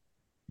 let's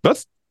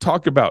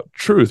talk about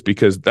truth,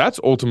 because that's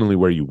ultimately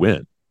where you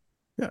win.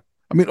 Yeah.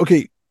 I mean,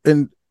 okay.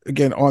 And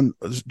again, on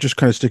just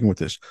kind of sticking with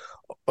this,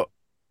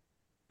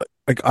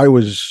 like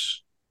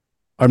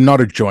I'm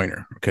not a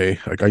joiner. Okay.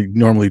 Like, I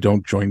normally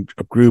don't join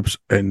up groups,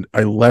 and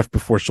I left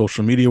before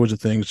social media was a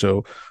thing.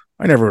 So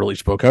I never really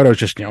spoke out. I was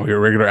just, a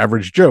regular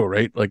average Joe,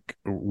 right? Like,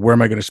 where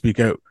am I going to speak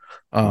out?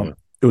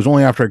 It was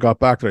only after I got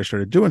back that I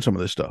started doing some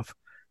of this stuff.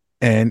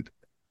 And,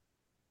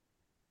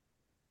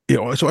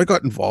 so I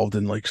got involved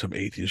in like some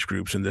atheist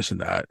groups and this and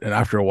that. And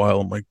after a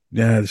while, I'm like,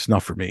 yeah, it's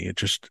not for me.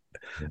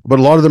 But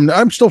a lot of them,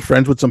 I'm still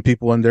friends with some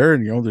people in there,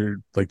 and,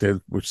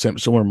 they're with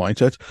similar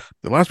mindsets.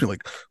 They'll ask me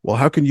like, well,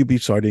 how can you be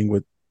siding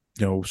with,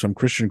 some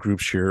Christian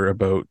groups here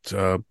about,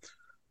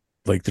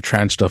 like the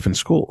trans stuff in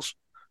schools?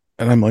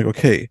 And I'm like,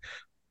 okay,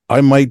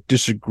 I might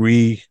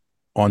disagree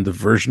on the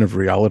version of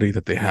reality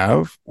that they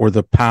have or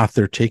the path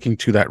they're taking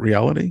to that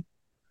reality,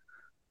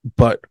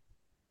 but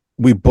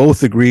we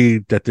both agree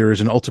that there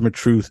is an ultimate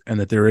truth and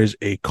that there is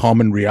a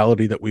common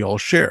reality that we all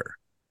share.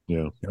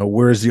 Yeah.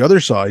 Whereas the other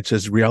side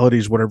says reality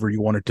is whatever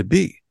you want it to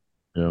be.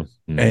 Yeah.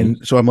 And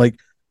so I'm like,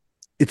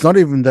 it's not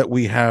even that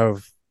we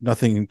have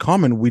nothing in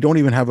common. We don't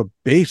even have a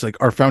base. Like,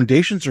 our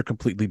foundations are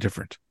completely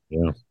different.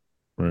 Yeah.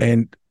 Right.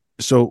 And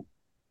so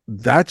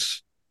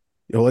that's,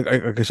 like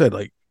I said,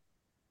 like,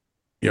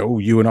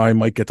 you and I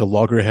might get to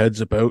loggerheads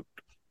about,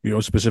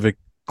 specific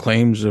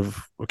claims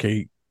of,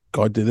 okay,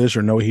 God did this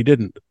or no, he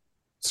didn't.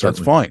 Certainly.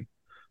 That's fine.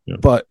 Yeah.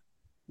 But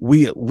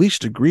we at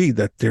least agree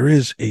that there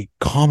is a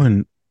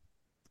common,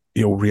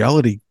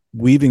 reality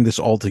weaving this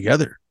all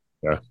together.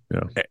 Yeah.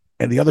 Yeah.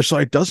 And the other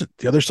side doesn't.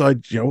 The other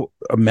side,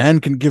 a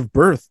man can give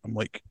birth. I'm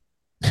like,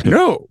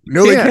 no,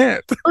 they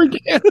can't. They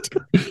can't.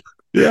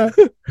 Yeah.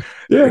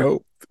 Yeah.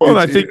 Well,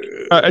 I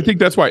think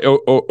that's why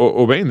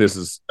obeying this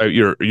is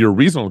you're a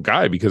reasonable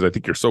guy, because I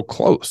think you're so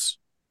close.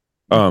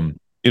 In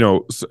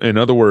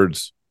other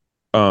words,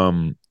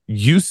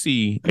 you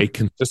see a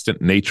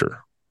consistent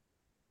nature.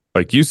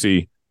 Like, you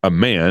see a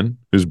man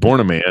who's born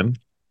a man,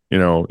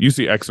 you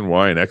see X and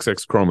Y and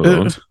XX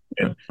chromosomes,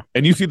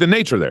 and you see the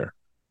nature there.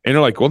 And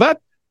you're like, well,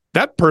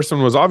 that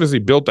person was obviously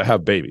built to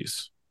have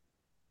babies.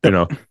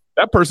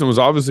 That person was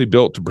obviously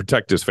built to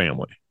protect his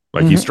family.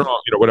 like he's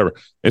strong, whatever.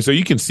 And so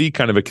you can see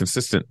kind of a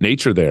consistent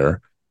nature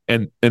there.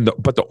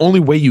 But the only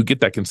way you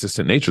get that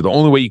consistent nature, the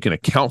only way you can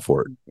account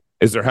for it,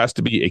 is there has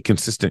to be a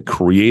consistent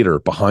creator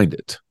behind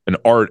it, an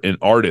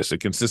artist, a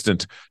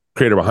consistent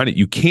creator behind it.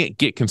 You can't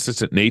get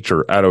consistent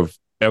nature out of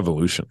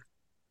evolution,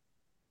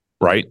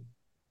 right?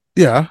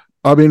 Yeah.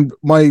 I mean,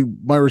 my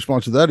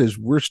response to that is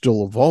we're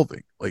still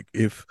evolving. Like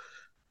if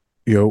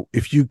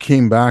you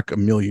came back a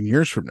million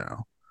years from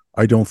now,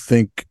 I don't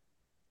think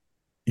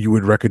you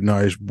would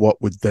recognize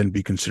what would then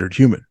be considered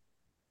human.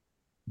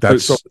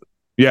 So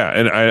yeah,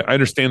 and I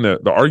understand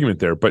the argument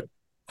there, but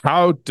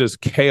how does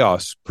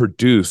chaos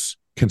produce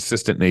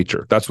consistent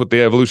nature? That's what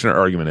the evolutionary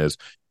argument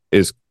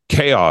is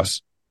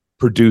chaos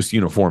produce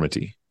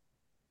uniformity?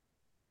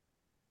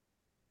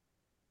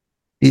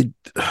 It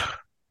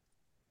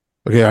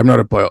Okay, I'm not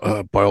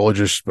a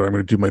biologist, but I'm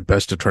going to do my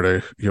best to try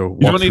to You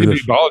walk don't need through to be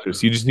this. a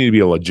biologist. You just need to be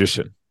a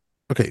logician.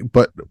 Okay,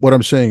 but what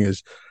I'm saying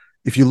is,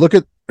 if you look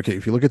at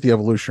the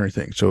evolutionary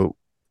thing, so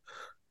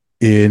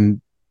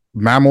in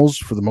mammals,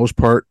 for the most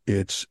part,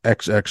 it's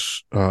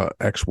XX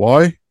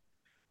XY.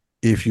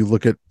 If you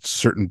look at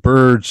certain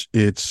birds,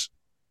 it's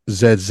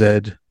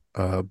ZZ.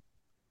 What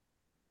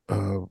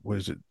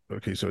is it?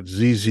 Okay, so it's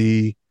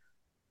ZZ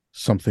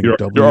something You're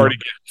W. already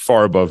getting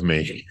far above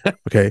me.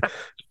 Okay,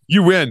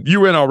 You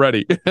win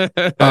already.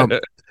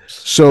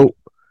 so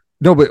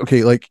no, but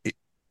okay, like,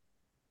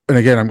 and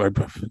again, I'm going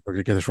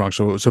to get this wrong.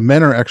 So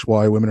men are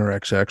XY, women are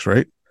XX,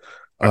 right?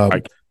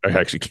 I, I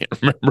actually can't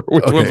remember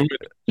which Okay.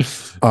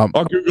 one's.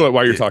 I'll Google it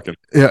while you're talking.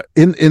 Yeah,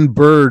 in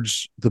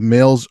birds, the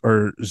males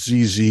are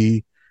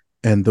ZZ,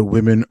 and the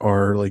women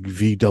are like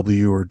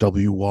VW or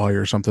WY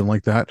or something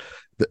like that.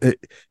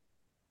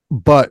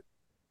 But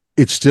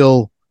it's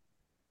still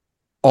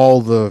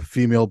all the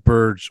female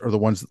birds are the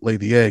ones that lay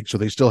the egg, so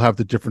they still have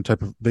the different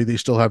type of they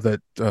still have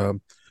that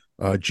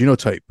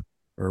genotype,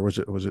 or was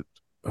it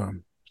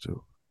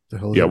so the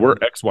hell is Yeah, it? we're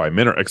XY.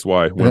 Men are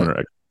XY. Women are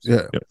X.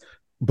 Yeah. Yep.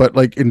 But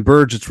like in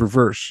birds, it's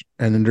reverse.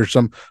 And then there's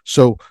some.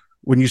 So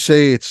when you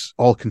say it's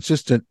all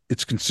consistent,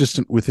 it's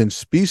consistent within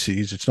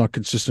species. It's not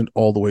consistent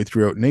all the way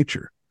throughout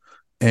nature.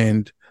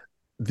 And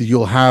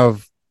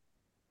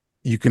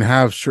you can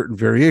have certain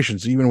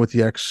variations, even with the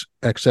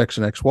XX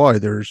and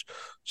XY. There's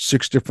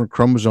 6 different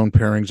chromosome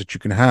pairings that you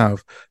can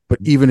have. But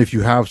even if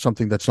you have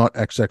something that's not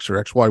XX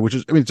or XY, which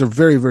is, I mean, it's a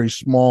very, very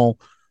small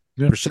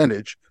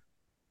percentage,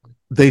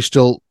 they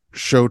still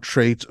show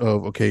traits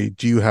of, okay,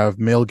 do you have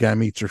male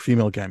gametes or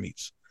female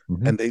gametes?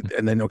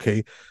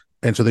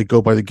 And so they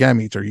go by the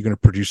gametes. Are you going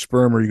to produce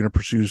sperm or are you going to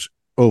produce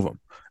ovum?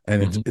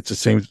 And it's the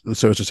same.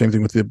 So it's the same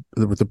thing with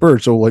the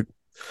bird. So like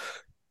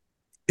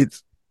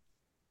it's,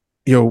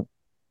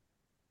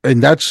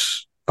 and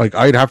that's like,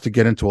 I'd have to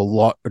get into a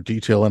lot of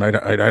detail, and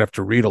I'd have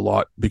to read a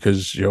lot,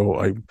 because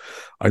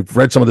I've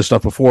read some of this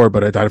stuff before,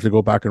 but I'd have to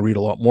go back and read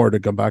a lot more to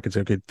come back and say,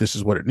 okay, this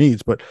is what it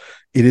needs. But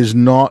it is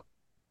not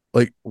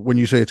like when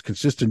you say it's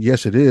consistent.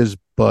 Yes, it is,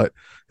 but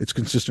it's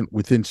consistent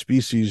within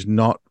species,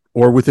 not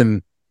or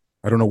within.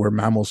 I don't know where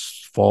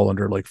mammals fall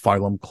under, like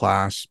phylum,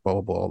 class, blah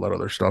blah blah, all that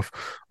other stuff.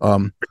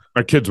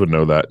 My kids would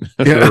know that.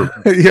 Yeah,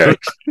 yeah,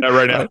 that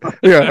right now.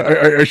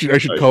 Yeah, I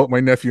should call it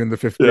my nephew in the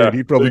 5th grade.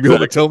 He'd probably be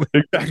able to tell me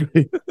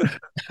exactly.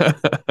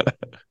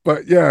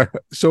 But yeah,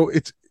 so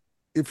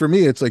for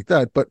me, it's like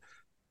that. But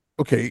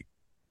okay,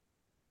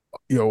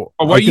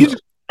 what you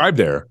described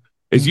there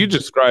is you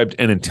described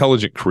an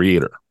intelligent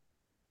creator.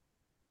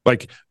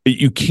 Like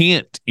you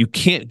can't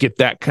get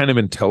that kind of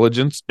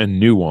intelligence and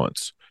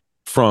nuance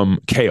from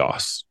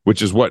chaos,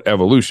 which is what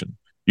evolution.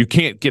 You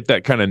can't get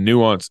that kind of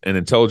nuance and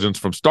intelligence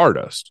from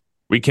stardust.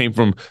 We came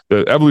from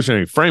the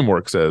evolutionary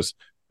framework says,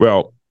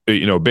 well,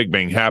 Big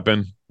Bang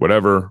happened,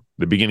 whatever,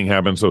 the beginning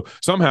happened. So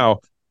somehow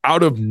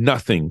out of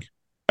nothing,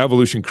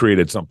 evolution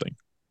created something.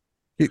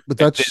 But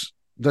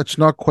that's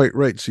not quite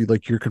right. See,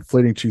 like, you're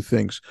conflating two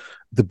things.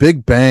 The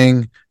Big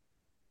Bang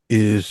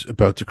is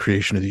about the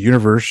creation of the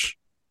universe,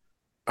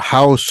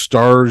 how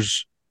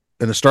stars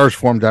and the stars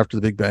formed after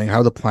the Big Bang,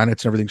 how the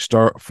planets and everything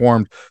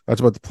formed.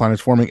 That's about the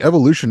planets forming.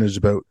 Evolution is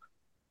about,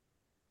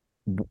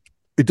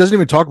 it doesn't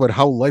even talk about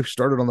how life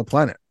started on the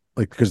planet,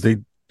 like, because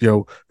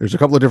there's a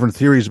couple of different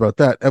theories about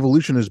that.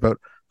 Evolution is about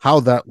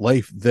how that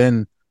life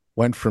then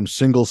went from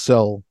single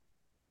cell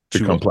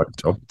to complex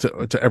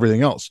to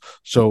everything else.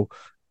 So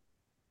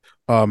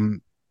the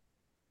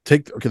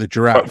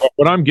giraffe.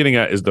 What I'm getting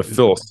at is the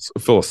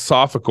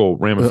philosophical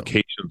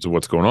ramifications of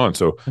what's going on.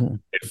 So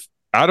if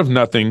out of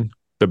nothing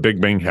the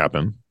Big Bang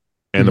happened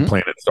and the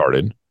planet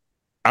started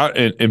out,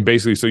 and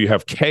basically, so you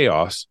have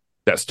chaos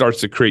that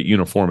starts to create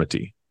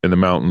uniformity in the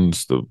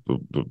mountains, the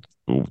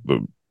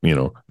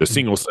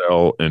single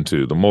cell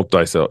into the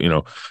multi-cell,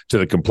 to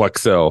the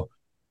complex cell.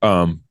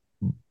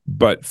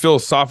 But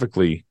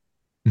philosophically,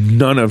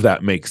 none of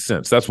that makes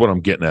sense. That's what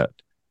I'm getting at.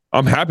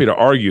 I'm happy to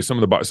argue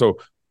some of the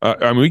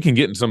we can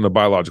get in some of the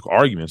biological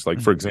arguments.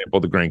 Like, for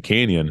example, the Grand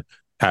Canyon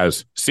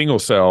has single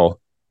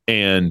cell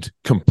and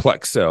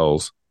complex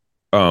cells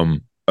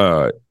in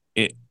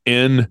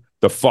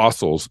the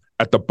fossils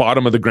at the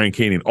bottom of the Grand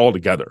Canyon all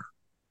together.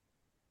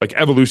 Like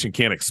evolution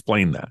can't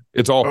explain that.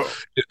 Oh,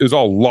 It's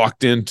all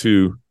locked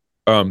into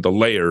the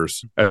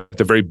layers at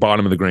the very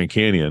bottom of the Grand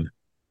Canyon,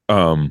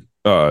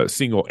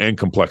 single and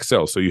complex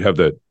cells. So you have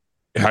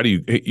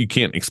you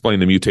can't explain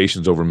the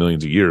mutations over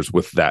millions of years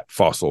with that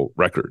fossil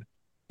record.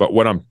 But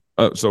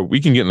so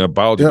we can get into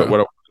biology, yeah.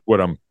 but what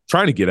I'm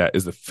trying to get at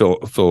is the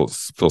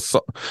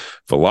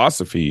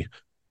philosophy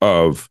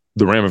of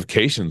the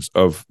ramifications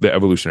of the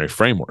evolutionary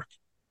framework.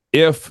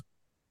 If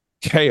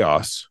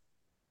chaos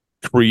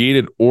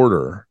created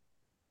order,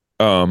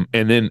 and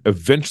then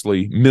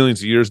eventually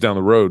millions of years down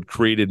the road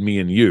created me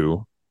and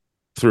you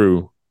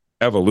through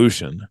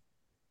evolution,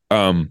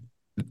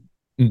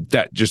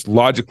 that just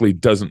logically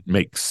doesn't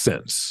make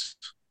sense.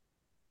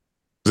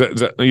 You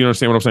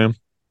understand what I'm saying?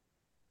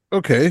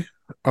 Okay.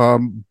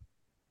 Um,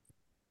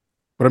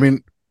 but I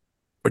mean,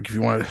 like if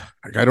you want,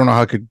 like, I don't know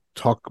how I could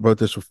talk about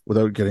this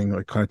without getting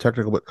like kind of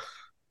technical, but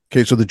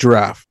okay, so the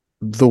giraffe,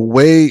 the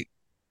way,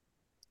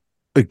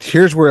 like,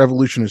 here's where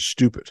evolution is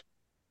stupid.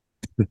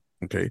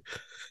 Okay,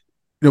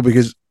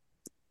 because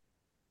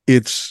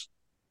it's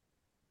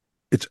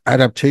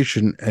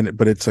adaptation,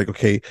 but it's like,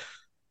 okay,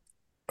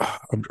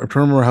 I'm trying to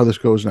remember how this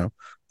goes now.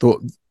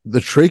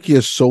 The trachea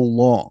is so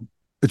long.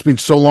 It's been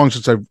so long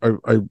since I've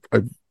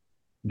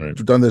Right.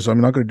 done this.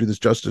 I'm not going to do this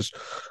justice.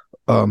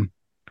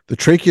 The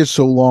trachea is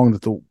so long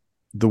that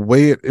the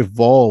way it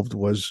evolved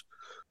was.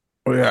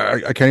 Oh yeah,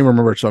 I can't even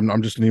remember it, so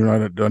I'm just even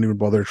I don't even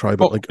bother to try.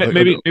 But Well,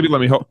 maybe let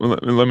me help.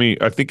 Let me.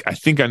 I think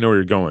I know where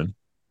you're going.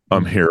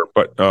 Here,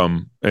 but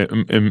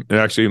and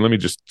actually, let me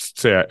just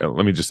say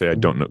I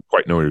don't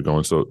quite know where you're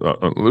going. So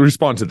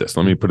respond to this.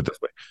 Let me put it this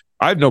way: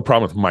 I have no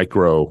problem with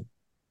micro,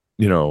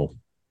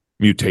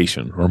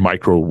 mutation or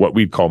what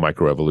we'd call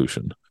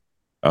microevolution.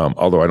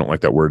 Although I don't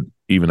like that word,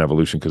 even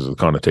evolution, because of the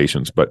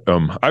connotations. But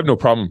I have no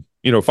problem.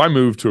 If I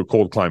move to a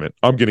cold climate,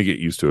 I'm going to get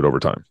used to it over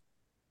time.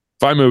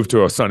 If I move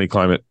to a sunny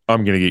climate,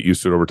 I'm going to get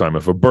used to it over time.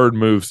 If a bird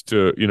moves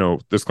to,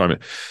 this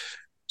climate.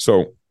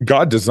 So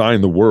God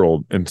designed the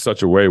world in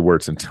such a way where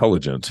it's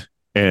intelligent,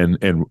 and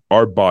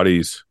our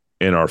bodies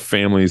and our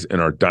families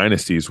and our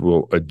dynasties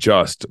will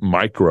adjust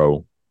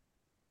microly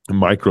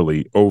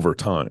over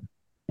time.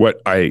 What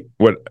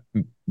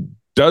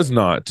does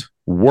not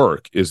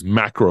work is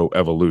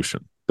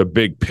macroevolution, the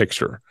big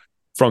picture,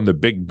 from the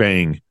Big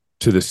Bang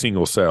to the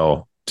single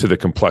cell to the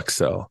complex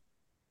cell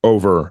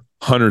over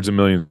hundreds of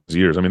millions of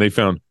years. I mean, they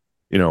found,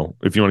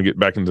 if you want to get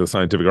back into the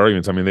scientific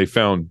arguments, I mean, they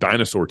found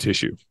dinosaur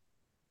tissue,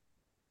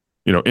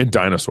 in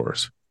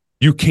dinosaurs.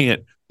 You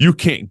can't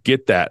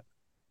get that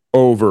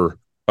over,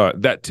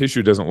 that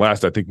tissue doesn't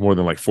last, I think, more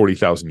than like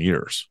 40,000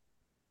 years.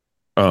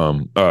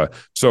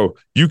 So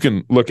you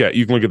can look at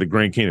the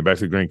Grand Canyon, back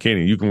to the Grand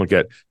Canyon, you can look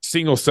at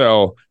single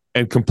cell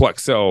and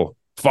complex cell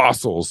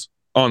fossils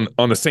on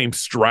the same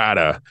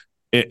strata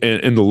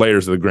in the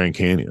layers of the Grand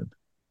Canyon.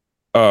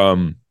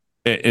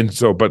 And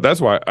so, but that's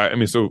why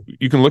so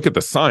you can look at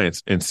the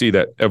science and see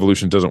that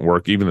evolution doesn't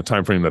work, even the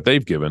time frame that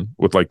they've given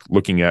with like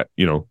looking at,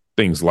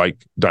 things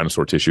like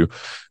dinosaur tissue.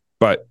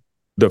 But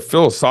the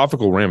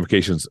philosophical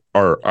ramifications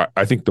are,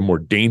 I think, the more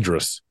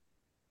dangerous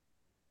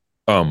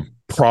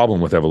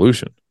problem with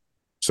evolution.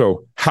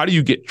 So how do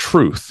you get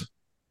truth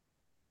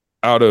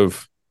out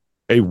of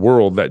a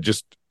world that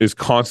just is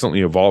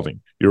constantly evolving?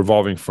 You're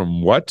evolving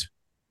from what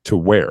to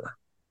where?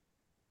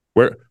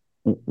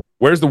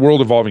 Where's the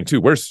world evolving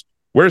to? Where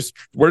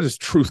does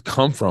truth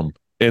come from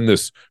in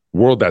this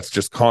world that's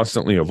just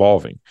constantly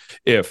evolving?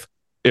 If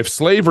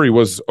slavery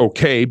was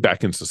okay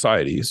back in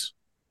societies,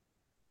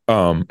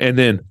 and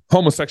then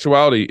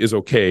homosexuality is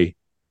okay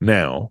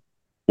now,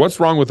 what's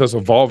wrong with us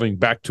evolving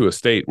back to a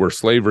state where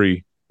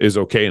slavery is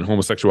okay and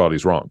homosexuality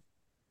is wrong?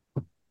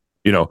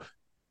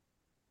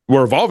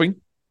 We're evolving.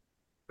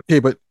 okay,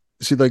 but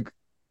see, like,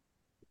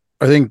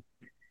 I think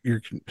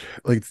you're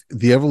like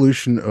the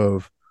evolution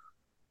of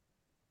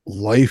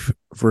life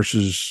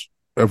versus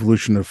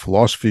evolution of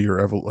philosophy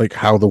or like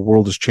how the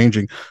world is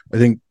changing. I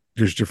think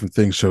there's different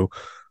things. So,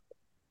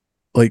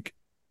 like,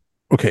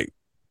 okay,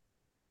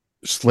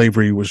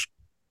 slavery was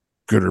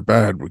good or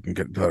bad. We can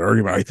get into that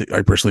argument.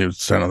 I personally would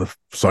stand on the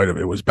side of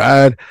it was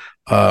bad.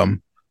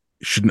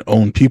 Shouldn't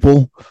own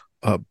people.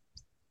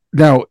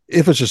 Now,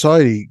 if a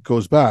society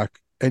goes back,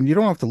 and you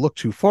don't have to look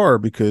too far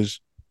because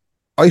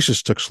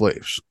ISIS took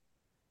slaves.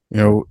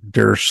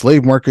 There are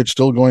slave markets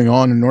still going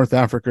on in North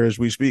Africa as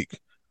we speak.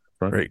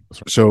 Right.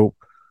 So,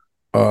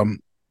 well,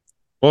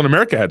 in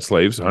America had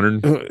slaves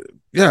 107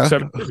 yeah.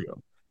 years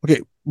ago.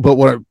 Okay,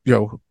 but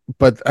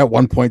but at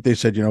one point they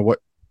said, what,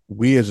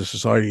 we as a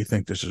society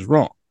think this is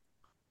wrong.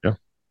 Yeah.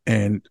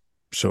 And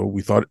so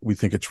we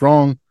think it's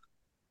wrong,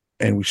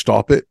 and we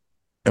stop it,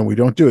 and we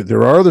don't do it.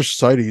 There are other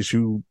societies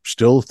who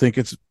still think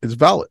it's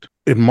valid.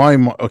 In my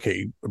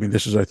okay, I mean,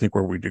 this is, I think,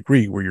 where we'd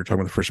agree, where you're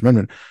talking about the First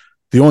Amendment.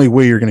 The only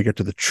way you're going to get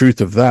to the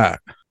truth of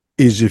that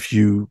is if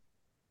you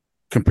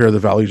compare the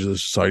values of the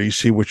society,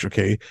 see which,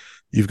 okay,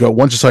 you've got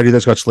one society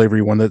that's got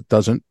slavery, one that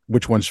doesn't,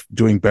 which one's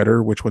doing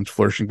better, which one's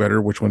flourishing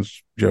better, which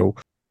one's, America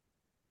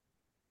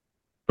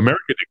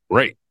did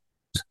great.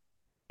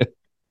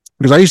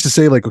 Because I used to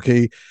say, like,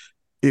 okay,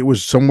 it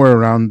was somewhere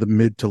around the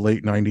mid to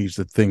late 90s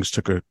that things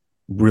took a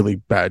really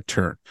bad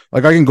turn.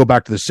 Like I can go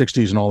back to the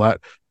 60s and all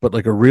that, but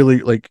like a really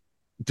like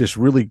this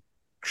really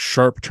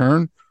sharp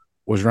turn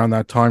was around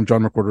that time.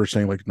 John McWhorter was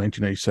saying like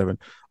 1997.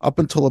 Up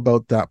until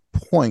about that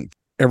point,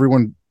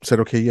 everyone said,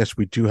 okay, yes,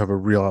 we do have a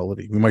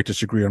reality. We might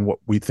disagree on what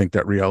we think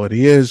that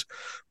reality is.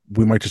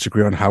 We might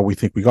disagree on how we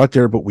think we got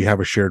there, but we have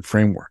a shared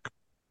framework.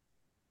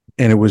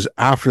 And it was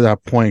after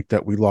that point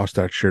that we lost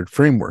that shared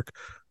framework.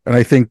 And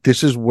I think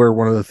this is where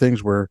one of the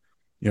things where,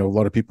 a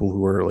lot of people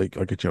who are like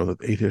the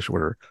atheists,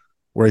 where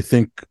I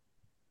think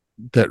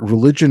that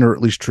religion or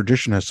at least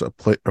tradition has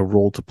a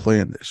role to play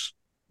in this.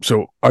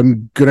 So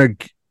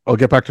I'll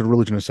get back to the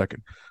religion in a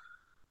second.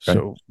 Okay.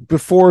 So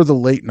before the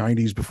late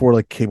 90s, before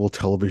like cable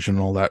television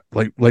and all that,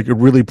 like it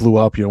really blew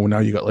up, now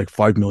you got like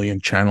 5 million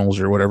channels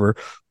or whatever.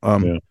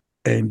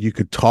 And you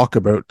could talk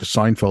about the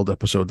Seinfeld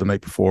episode the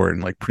night before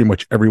and like pretty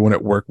much everyone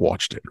at work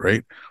watched it.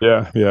 Right.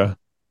 Yeah.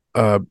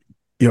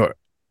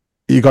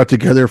 You got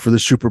together for the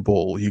Super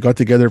Bowl, you got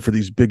together for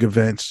these big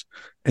events,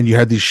 and you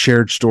had these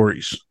shared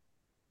stories.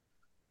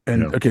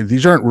 And okay,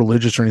 these aren't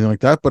religious or anything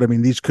like that, but I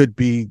mean, these could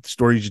be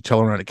stories you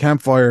tell around a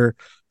campfire.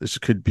 This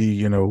could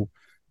be,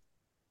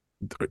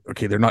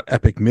 okay, they're not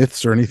epic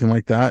myths or anything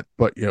like that,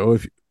 but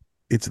if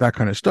it's that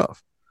kind of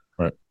stuff.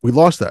 Right. We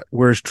lost that.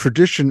 Whereas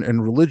tradition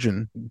and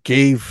religion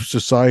gave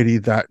society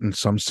that in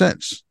some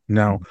sense.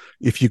 Now,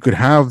 if you could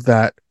have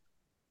that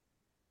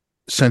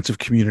sense of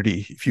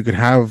community, if you could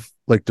have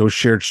like those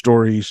shared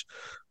stories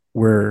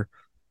where,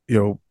 if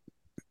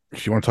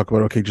you want to talk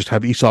about, okay, just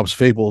have Aesop's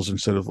fables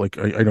instead of like,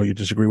 I know you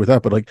disagree with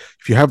that, but like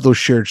if you have those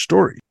shared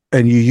stories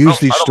and you use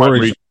these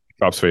stories,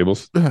 Aesop's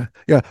fables. Yeah.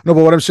 No,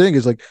 but what I'm saying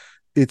is like,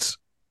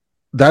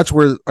 that's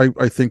where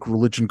I think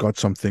religion got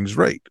some things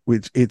right.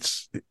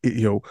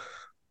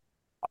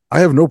 I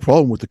have no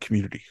problem with the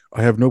community.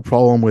 I have no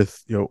problem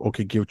with,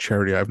 okay, give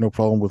charity. I have no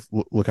problem with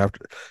look after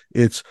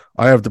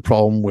I have the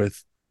problem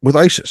with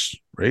ISIS,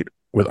 right?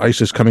 With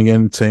ISIS coming in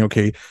and saying,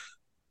 okay,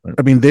 right.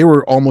 I mean, they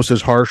were almost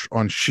as harsh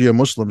on Shia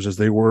Muslims as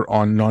they were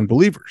on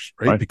non-believers,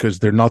 right? Because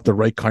they're not the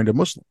right kind of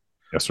Muslim.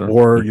 Yes, sir.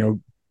 Or,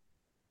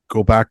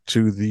 go back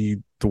to the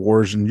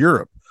wars in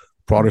Europe,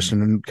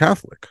 Protestant and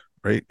Catholic,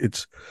 right?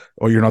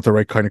 You're not the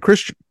right kind of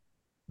Christian.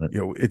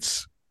 Right.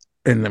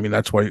 And I mean,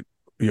 that's why,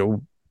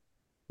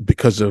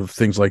 because of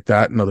things like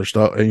that and other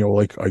stuff,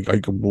 like I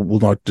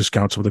will not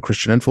discount some of the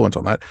Christian influence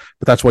on that,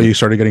 but that's why you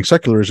started getting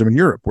secularism in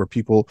Europe, where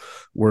people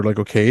were like,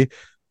 okay,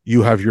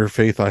 you have your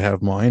faith, I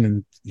have mine,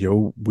 and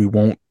we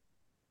won't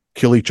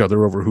kill each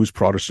other over who's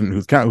Protestant,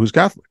 who's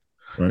Catholic.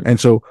 Right. And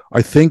so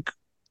I think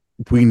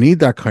we need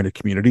that kind of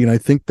community, and I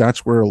think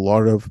that's where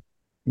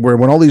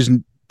when all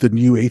the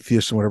new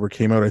atheists and whatever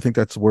came out, I think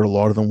that's where a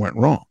lot of them went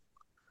wrong.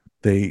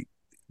 They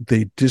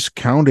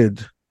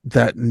discounted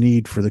that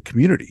need for the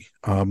community.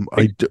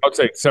 I'd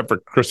say except for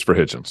Christopher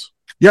Hitchens.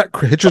 Yeah,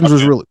 Hitchens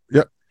was really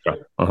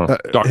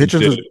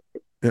Hitchens was,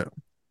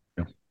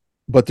 yeah.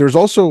 But there's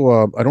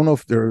also I don't know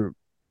if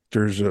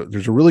there's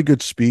a really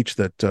good speech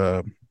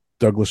that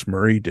Douglas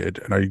Murray did,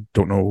 and I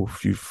don't know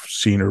if you've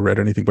seen or read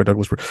anything by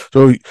Douglas Murray.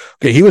 So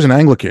okay, he was an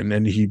Anglican,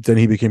 and he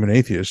became an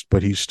atheist,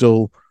 but he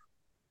still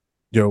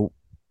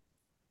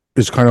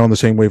is kind of on the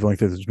same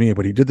wavelength as me.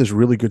 But he did this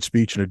really good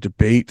speech in a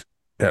debate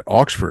at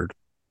Oxford,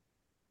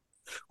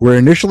 where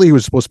initially he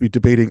was supposed to be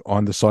debating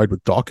on the side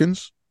with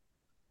Dawkins,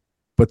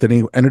 but then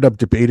he ended up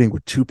debating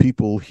with two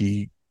people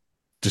he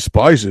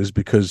despises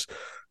because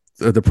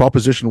the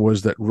proposition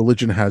was that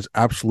religion has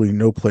absolutely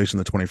no place in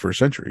the 21st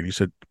century. And he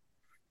said,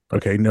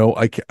 okay, no,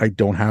 I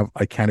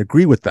can't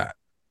agree with that.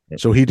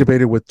 So he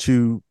debated with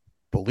two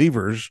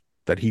believers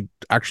that he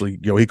actually,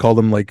 he called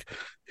them like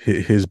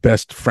his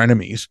best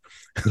frenemies.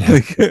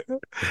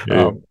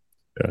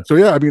 So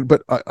yeah, I mean,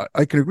 but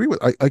I can agree with,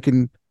 I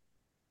can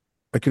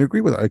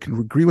agree with that. I can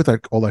agree with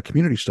that, all that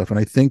community stuff. And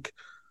I think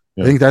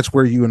that's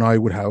where you and I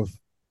would have,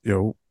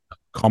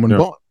 common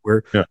bond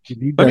where you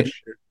need that.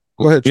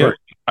 Go ahead. Sorry.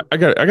 I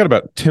got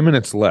about 10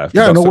 minutes left.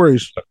 Yeah, no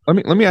worries.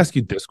 Let me ask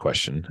you this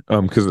question.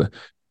 Because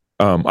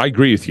I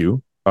agree with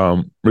you.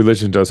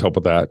 Religion does help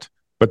with that,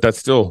 but that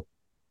still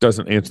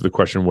doesn't answer the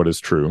question, what is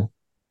true?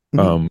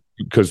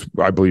 Because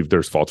I believe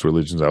there's false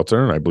religions out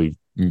there, and I believe,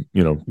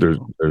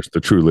 there's the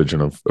true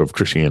religion of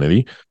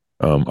Christianity.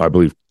 I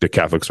believe the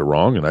Catholics are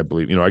wrong, and I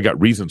believe, I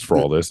got reasons for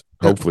all this,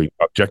 hopefully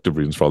objective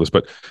reasons for all this,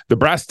 but the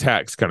brass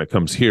tacks kind of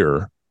comes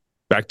here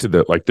back to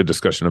the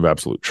discussion of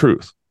absolute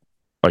truth.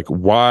 Like,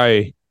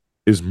 why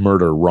is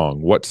murder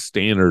wrong? What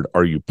standard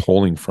are you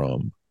pulling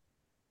from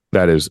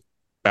that is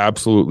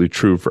absolutely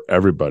true for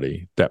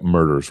everybody that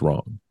murder's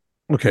wrong?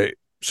 Okay,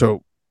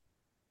 so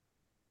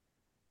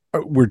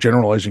we're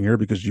generalizing here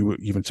because you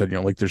even said,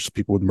 like there's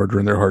people with murder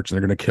in their hearts and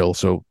they're going to kill.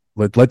 So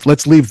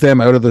let's leave them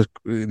out of the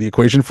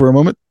equation for a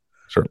moment.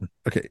 Certainly.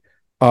 Okay.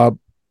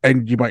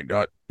 And you might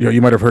not,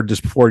 you might have heard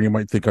this before and you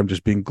might think I'm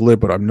just being glib,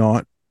 but I'm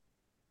not.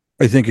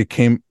 I think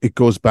it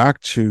goes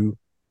back to,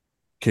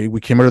 okay, we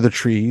came out of the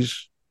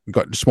trees, we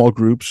got into small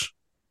groups.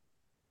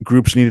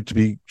 Groups needed to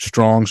be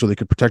strong so they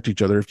could protect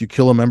each other. If you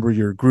kill a member of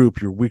your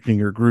group, you're weakening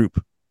your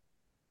group.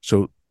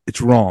 So it's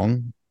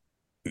wrong.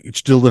 it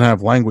still didn't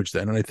have language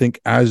then. And I think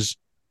as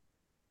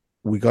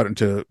we got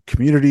into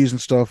communities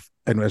and stuff,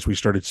 and as we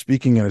started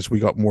speaking and as we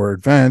got more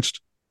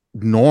advanced,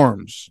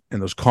 norms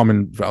and those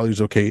common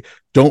values, okay,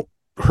 don't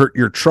hurt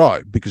your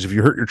tribe, because if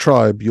you hurt your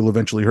tribe, you'll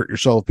eventually hurt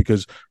yourself,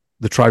 because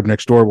the tribe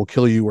next door will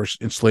kill you or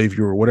enslave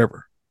you or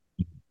whatever.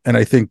 And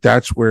I think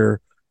that's where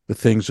the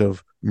things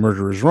of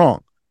murder is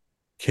wrong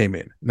came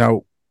in.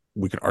 Now,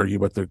 we can argue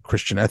about the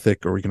Christian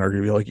ethic, or we can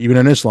argue, like, even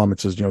in Islam,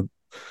 it says, I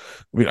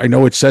mean, I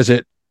know it says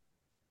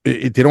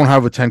they don't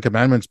have a 10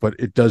 commandments, but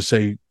it does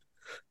say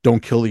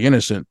don't kill the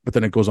innocent, but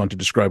then it goes on to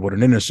describe what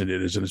an innocent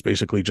is, and it's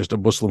basically just a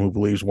Muslim who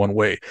believes one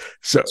way.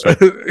 So,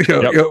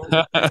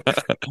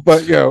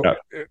 but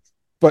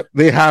but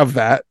they have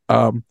that.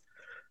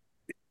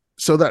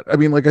 So that, I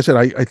mean, like I said,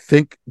 I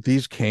think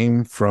these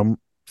came from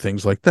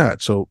things like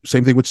that. So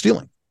same thing with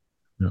stealing.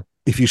 Yeah.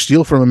 If you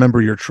steal from a member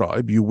of your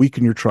tribe, you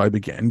weaken your tribe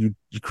again.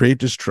 You create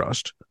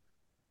distrust.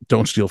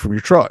 Don't steal from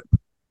your tribe.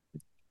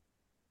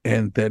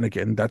 And then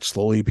again, that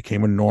slowly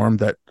became a norm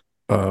that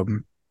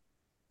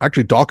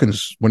actually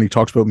Dawkins, when he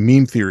talks about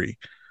meme theory,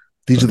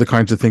 these are the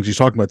kinds of things he's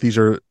talking about. These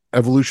are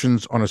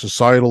evolutions on a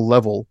societal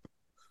level.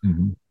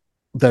 Mm-hmm.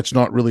 That's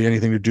not really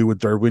anything to do with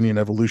Darwinian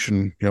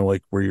evolution,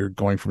 like where you're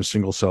going from a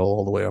single cell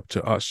all the way up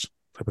to us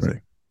type of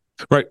thing.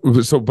 Right.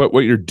 So, but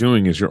what you're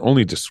doing is you're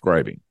only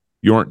describing.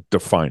 You aren't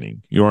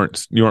defining. You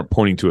aren't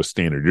pointing to a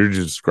standard. You're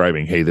just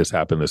describing, hey, this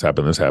happened, this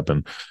happened, this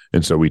happened.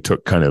 And so we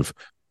took kind of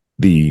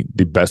the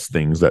best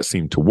things that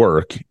seemed to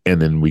work,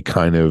 and then we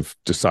kind of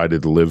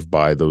decided to live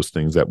by those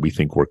things that we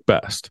think work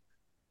best.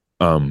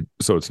 So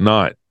it's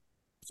not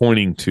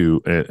pointing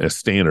to a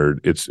standard,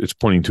 it's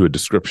pointing to a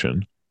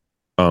description.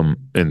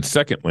 And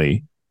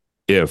secondly,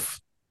 if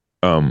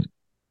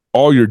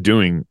all you're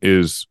doing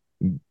is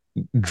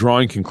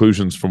drawing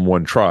conclusions from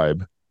one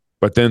tribe,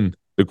 but then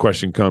the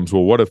question comes,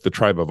 well, what if the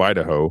tribe of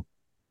Idaho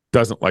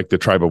doesn't like the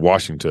tribe of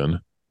Washington,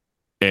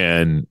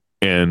 and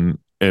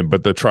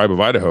but the tribe of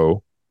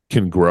Idaho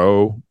can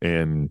grow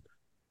and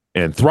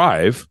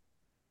thrive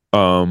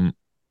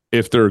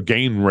if they're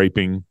gang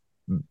raping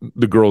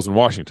the girls in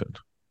Washington?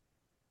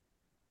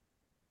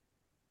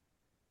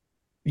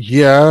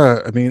 Yeah,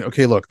 I mean,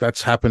 okay, look,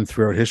 that's happened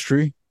throughout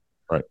history.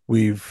 Right.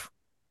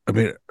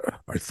 I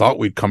thought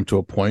we'd come to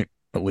a point,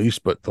 at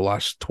least, but the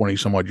last 20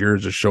 some odd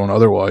years has shown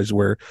otherwise,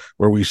 where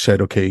we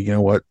said, okay, you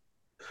know what,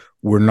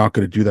 we're not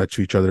going to do that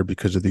to each other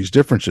because of these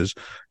differences.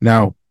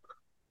 Now,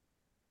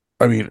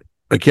 I mean,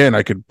 again,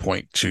 I could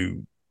point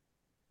to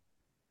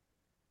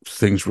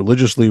things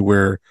religiously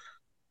where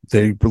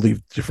they believe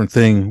a different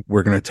thing,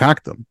 we're going to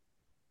attack them.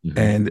 Mm-hmm.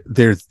 And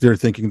they're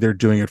thinking they're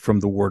doing it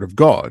from the word of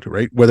God,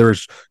 right? Whether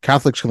it's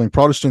Catholics killing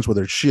Protestants,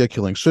 whether it's Shia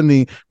killing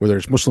Sunni, whether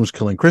it's Muslims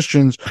killing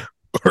Christians,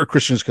 or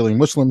Christians killing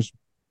Muslims,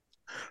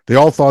 they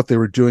all thought they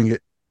were doing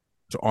it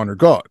to honor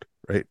God,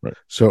 right?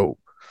 So,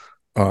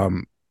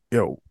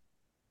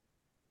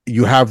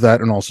 you have that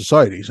in all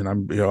societies, and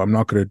I'm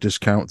not going to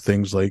discount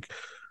things like,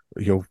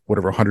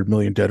 whatever, 100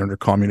 million dead under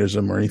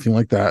communism or anything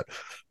like that.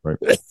 Right.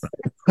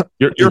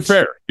 You're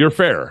fair. You're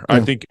fair. Yeah.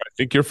 I think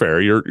you're fair.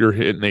 You're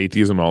hitting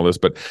atheism, all this,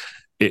 but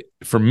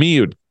for me,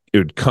 it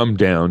would come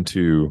down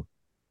to,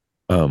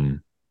 well,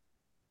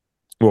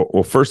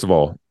 first of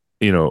all,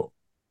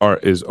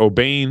 is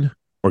obeying,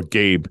 or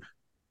Gabe,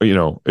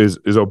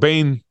 is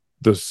obeying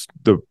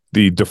the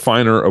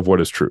definer of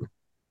what is true,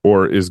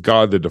 or is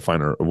God the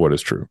definer of what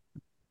is true?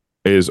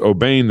 Is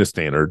obeying the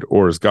standard,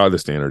 or is God the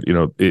standard?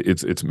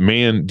 It's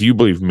man. Do you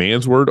believe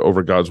man's word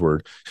over God's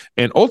word?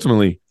 And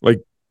ultimately, like,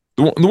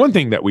 the one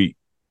thing that we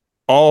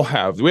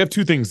have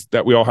two things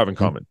that we all have in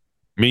common.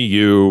 Me,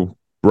 you,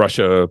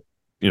 Russia,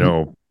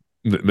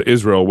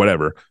 Israel,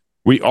 whatever.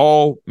 We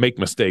all make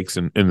mistakes,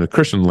 in the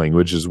Christian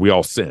language is we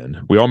all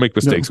sin. We all make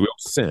mistakes. We all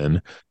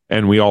sin,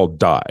 and we all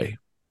die.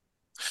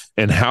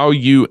 And how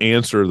you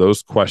answer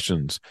those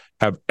questions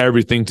have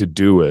everything to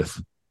do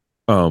with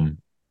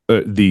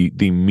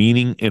the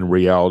meaning and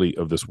reality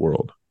of this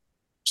world.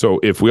 So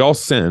if we all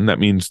sin, that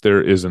means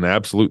there is an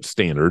absolute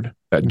standard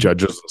that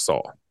judges us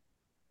all.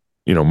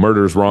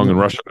 Murder is wrong in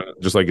Russia,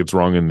 just like it's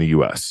wrong in the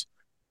U.S.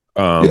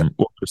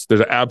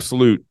 There's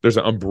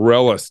an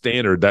umbrella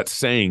standard that's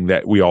saying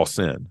that we all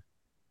sin.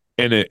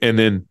 And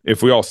then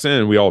if we all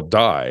sin, we all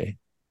die,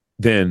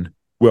 then,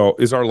 well,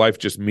 is our life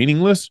just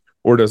meaningless?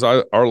 Or does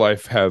our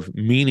life have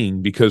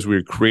meaning because we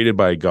were created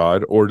by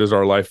God? Or does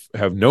our life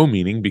have no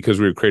meaning because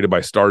we were created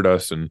by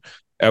stardust and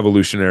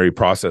evolutionary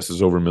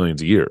processes over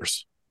millions of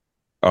years?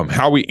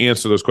 How we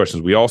answer those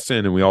questions, we all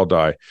sin and we all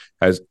die,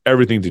 has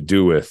everything to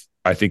do with,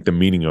 I think, the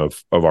meaning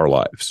of our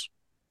lives.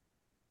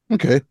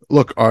 Okay.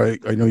 Look, I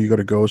know you got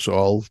to go, so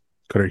I'll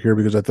cut it here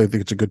because I think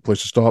it's a good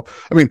place to stop.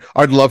 I mean,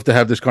 I'd love to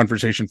have this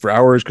conversation for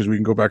hours because we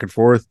can go back and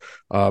forth.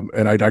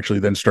 And I'd actually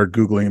then start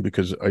Googling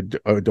because I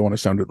don't want to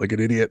sound like an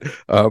idiot.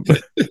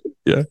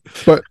 Yeah.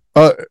 But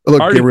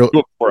look, Gabriel,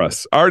 I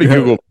already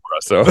Googled for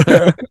us. So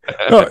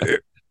no,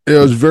 it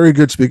was very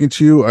good speaking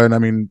to you. And I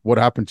mean, what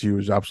happened to you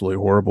is absolutely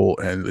horrible.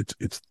 And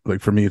it's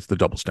like, for me, it's the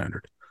double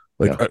standard.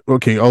 Like,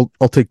 okay, I'll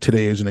take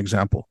today as an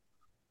example.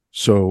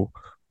 So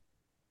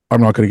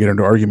I'm not going to get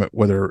into argument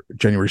whether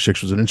January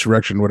 6th was an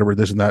insurrection, whatever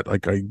this and that.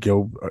 Like I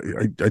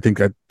think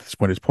at this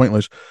point it's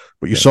pointless.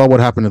 But you saw what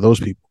happened to those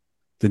people.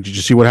 Then did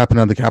you see what happened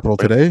on the Capitol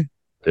today?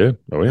 Yeah.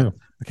 Oh yeah.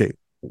 Okay.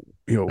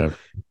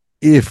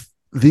 If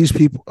these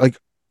people, like,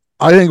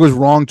 I think it was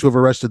wrong to have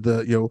arrested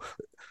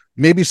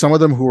maybe some of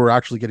them who were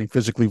actually getting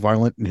physically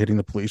violent and hitting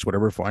the police,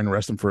 whatever, fine,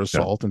 arrest them for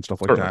assault and stuff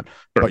like that.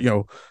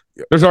 Sure.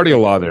 But there's already a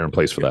law there in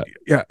place for that.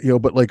 Yeah,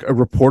 but like a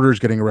reporter's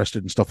getting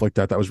arrested and stuff like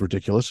that, that was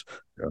ridiculous.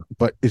 Yeah.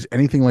 But is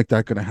anything like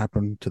that going to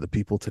happen to the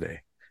people today?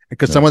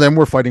 Because some of them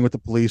were fighting with the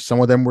police,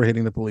 some of them were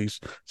hitting the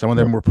police, some of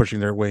them were pushing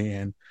their way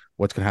in.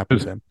 What's going to happen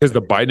to them? Because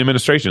the Biden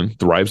administration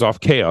thrives off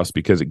chaos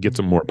because it gets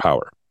them more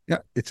power. Yeah,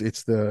 it's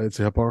a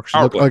hypocrisy.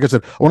 Like I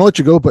said, I want to let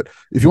you go, but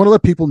if you want to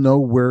let people know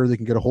where they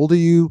can get a hold of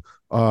you,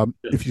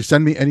 if you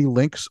send me any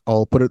links,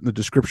 I'll put it in the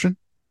description.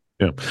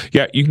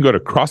 Yeah, you can go to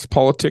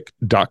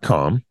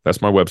crosspolitic.com.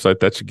 That's my website.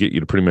 That should get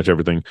you to pretty much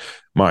everything.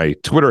 My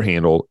Twitter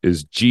handle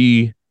is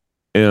GM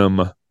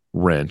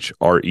Rench,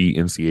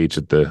 RENCH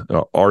at the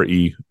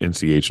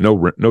RENCH.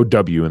 No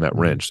W in that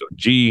wrench. So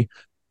G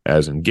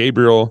as in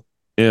Gabriel,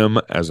 M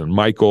as in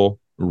Michael,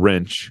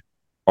 Rench,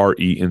 RENCH,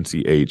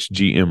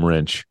 GM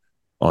Rench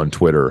on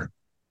Twitter.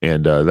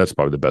 And that's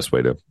probably the best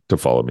way to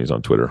follow me is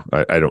on Twitter.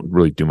 I don't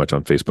really do much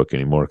on Facebook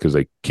anymore because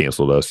they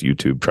canceled us.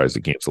 YouTube tries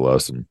to cancel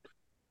us, and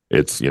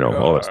it's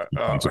all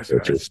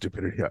that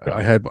stupidity. Yeah.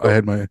 I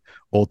had my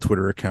old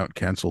Twitter account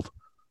canceled.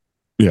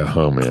 Yeah.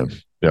 Oh man.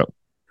 Yeah.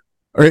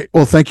 All right.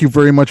 Well, thank you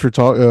very much for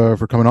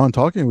coming on and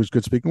talking. It was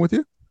good speaking with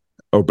you.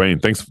 Oh, Bane,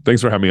 thanks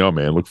for having me on,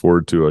 man. Look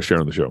forward to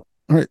sharing the show.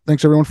 All right.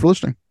 Thanks everyone for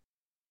listening.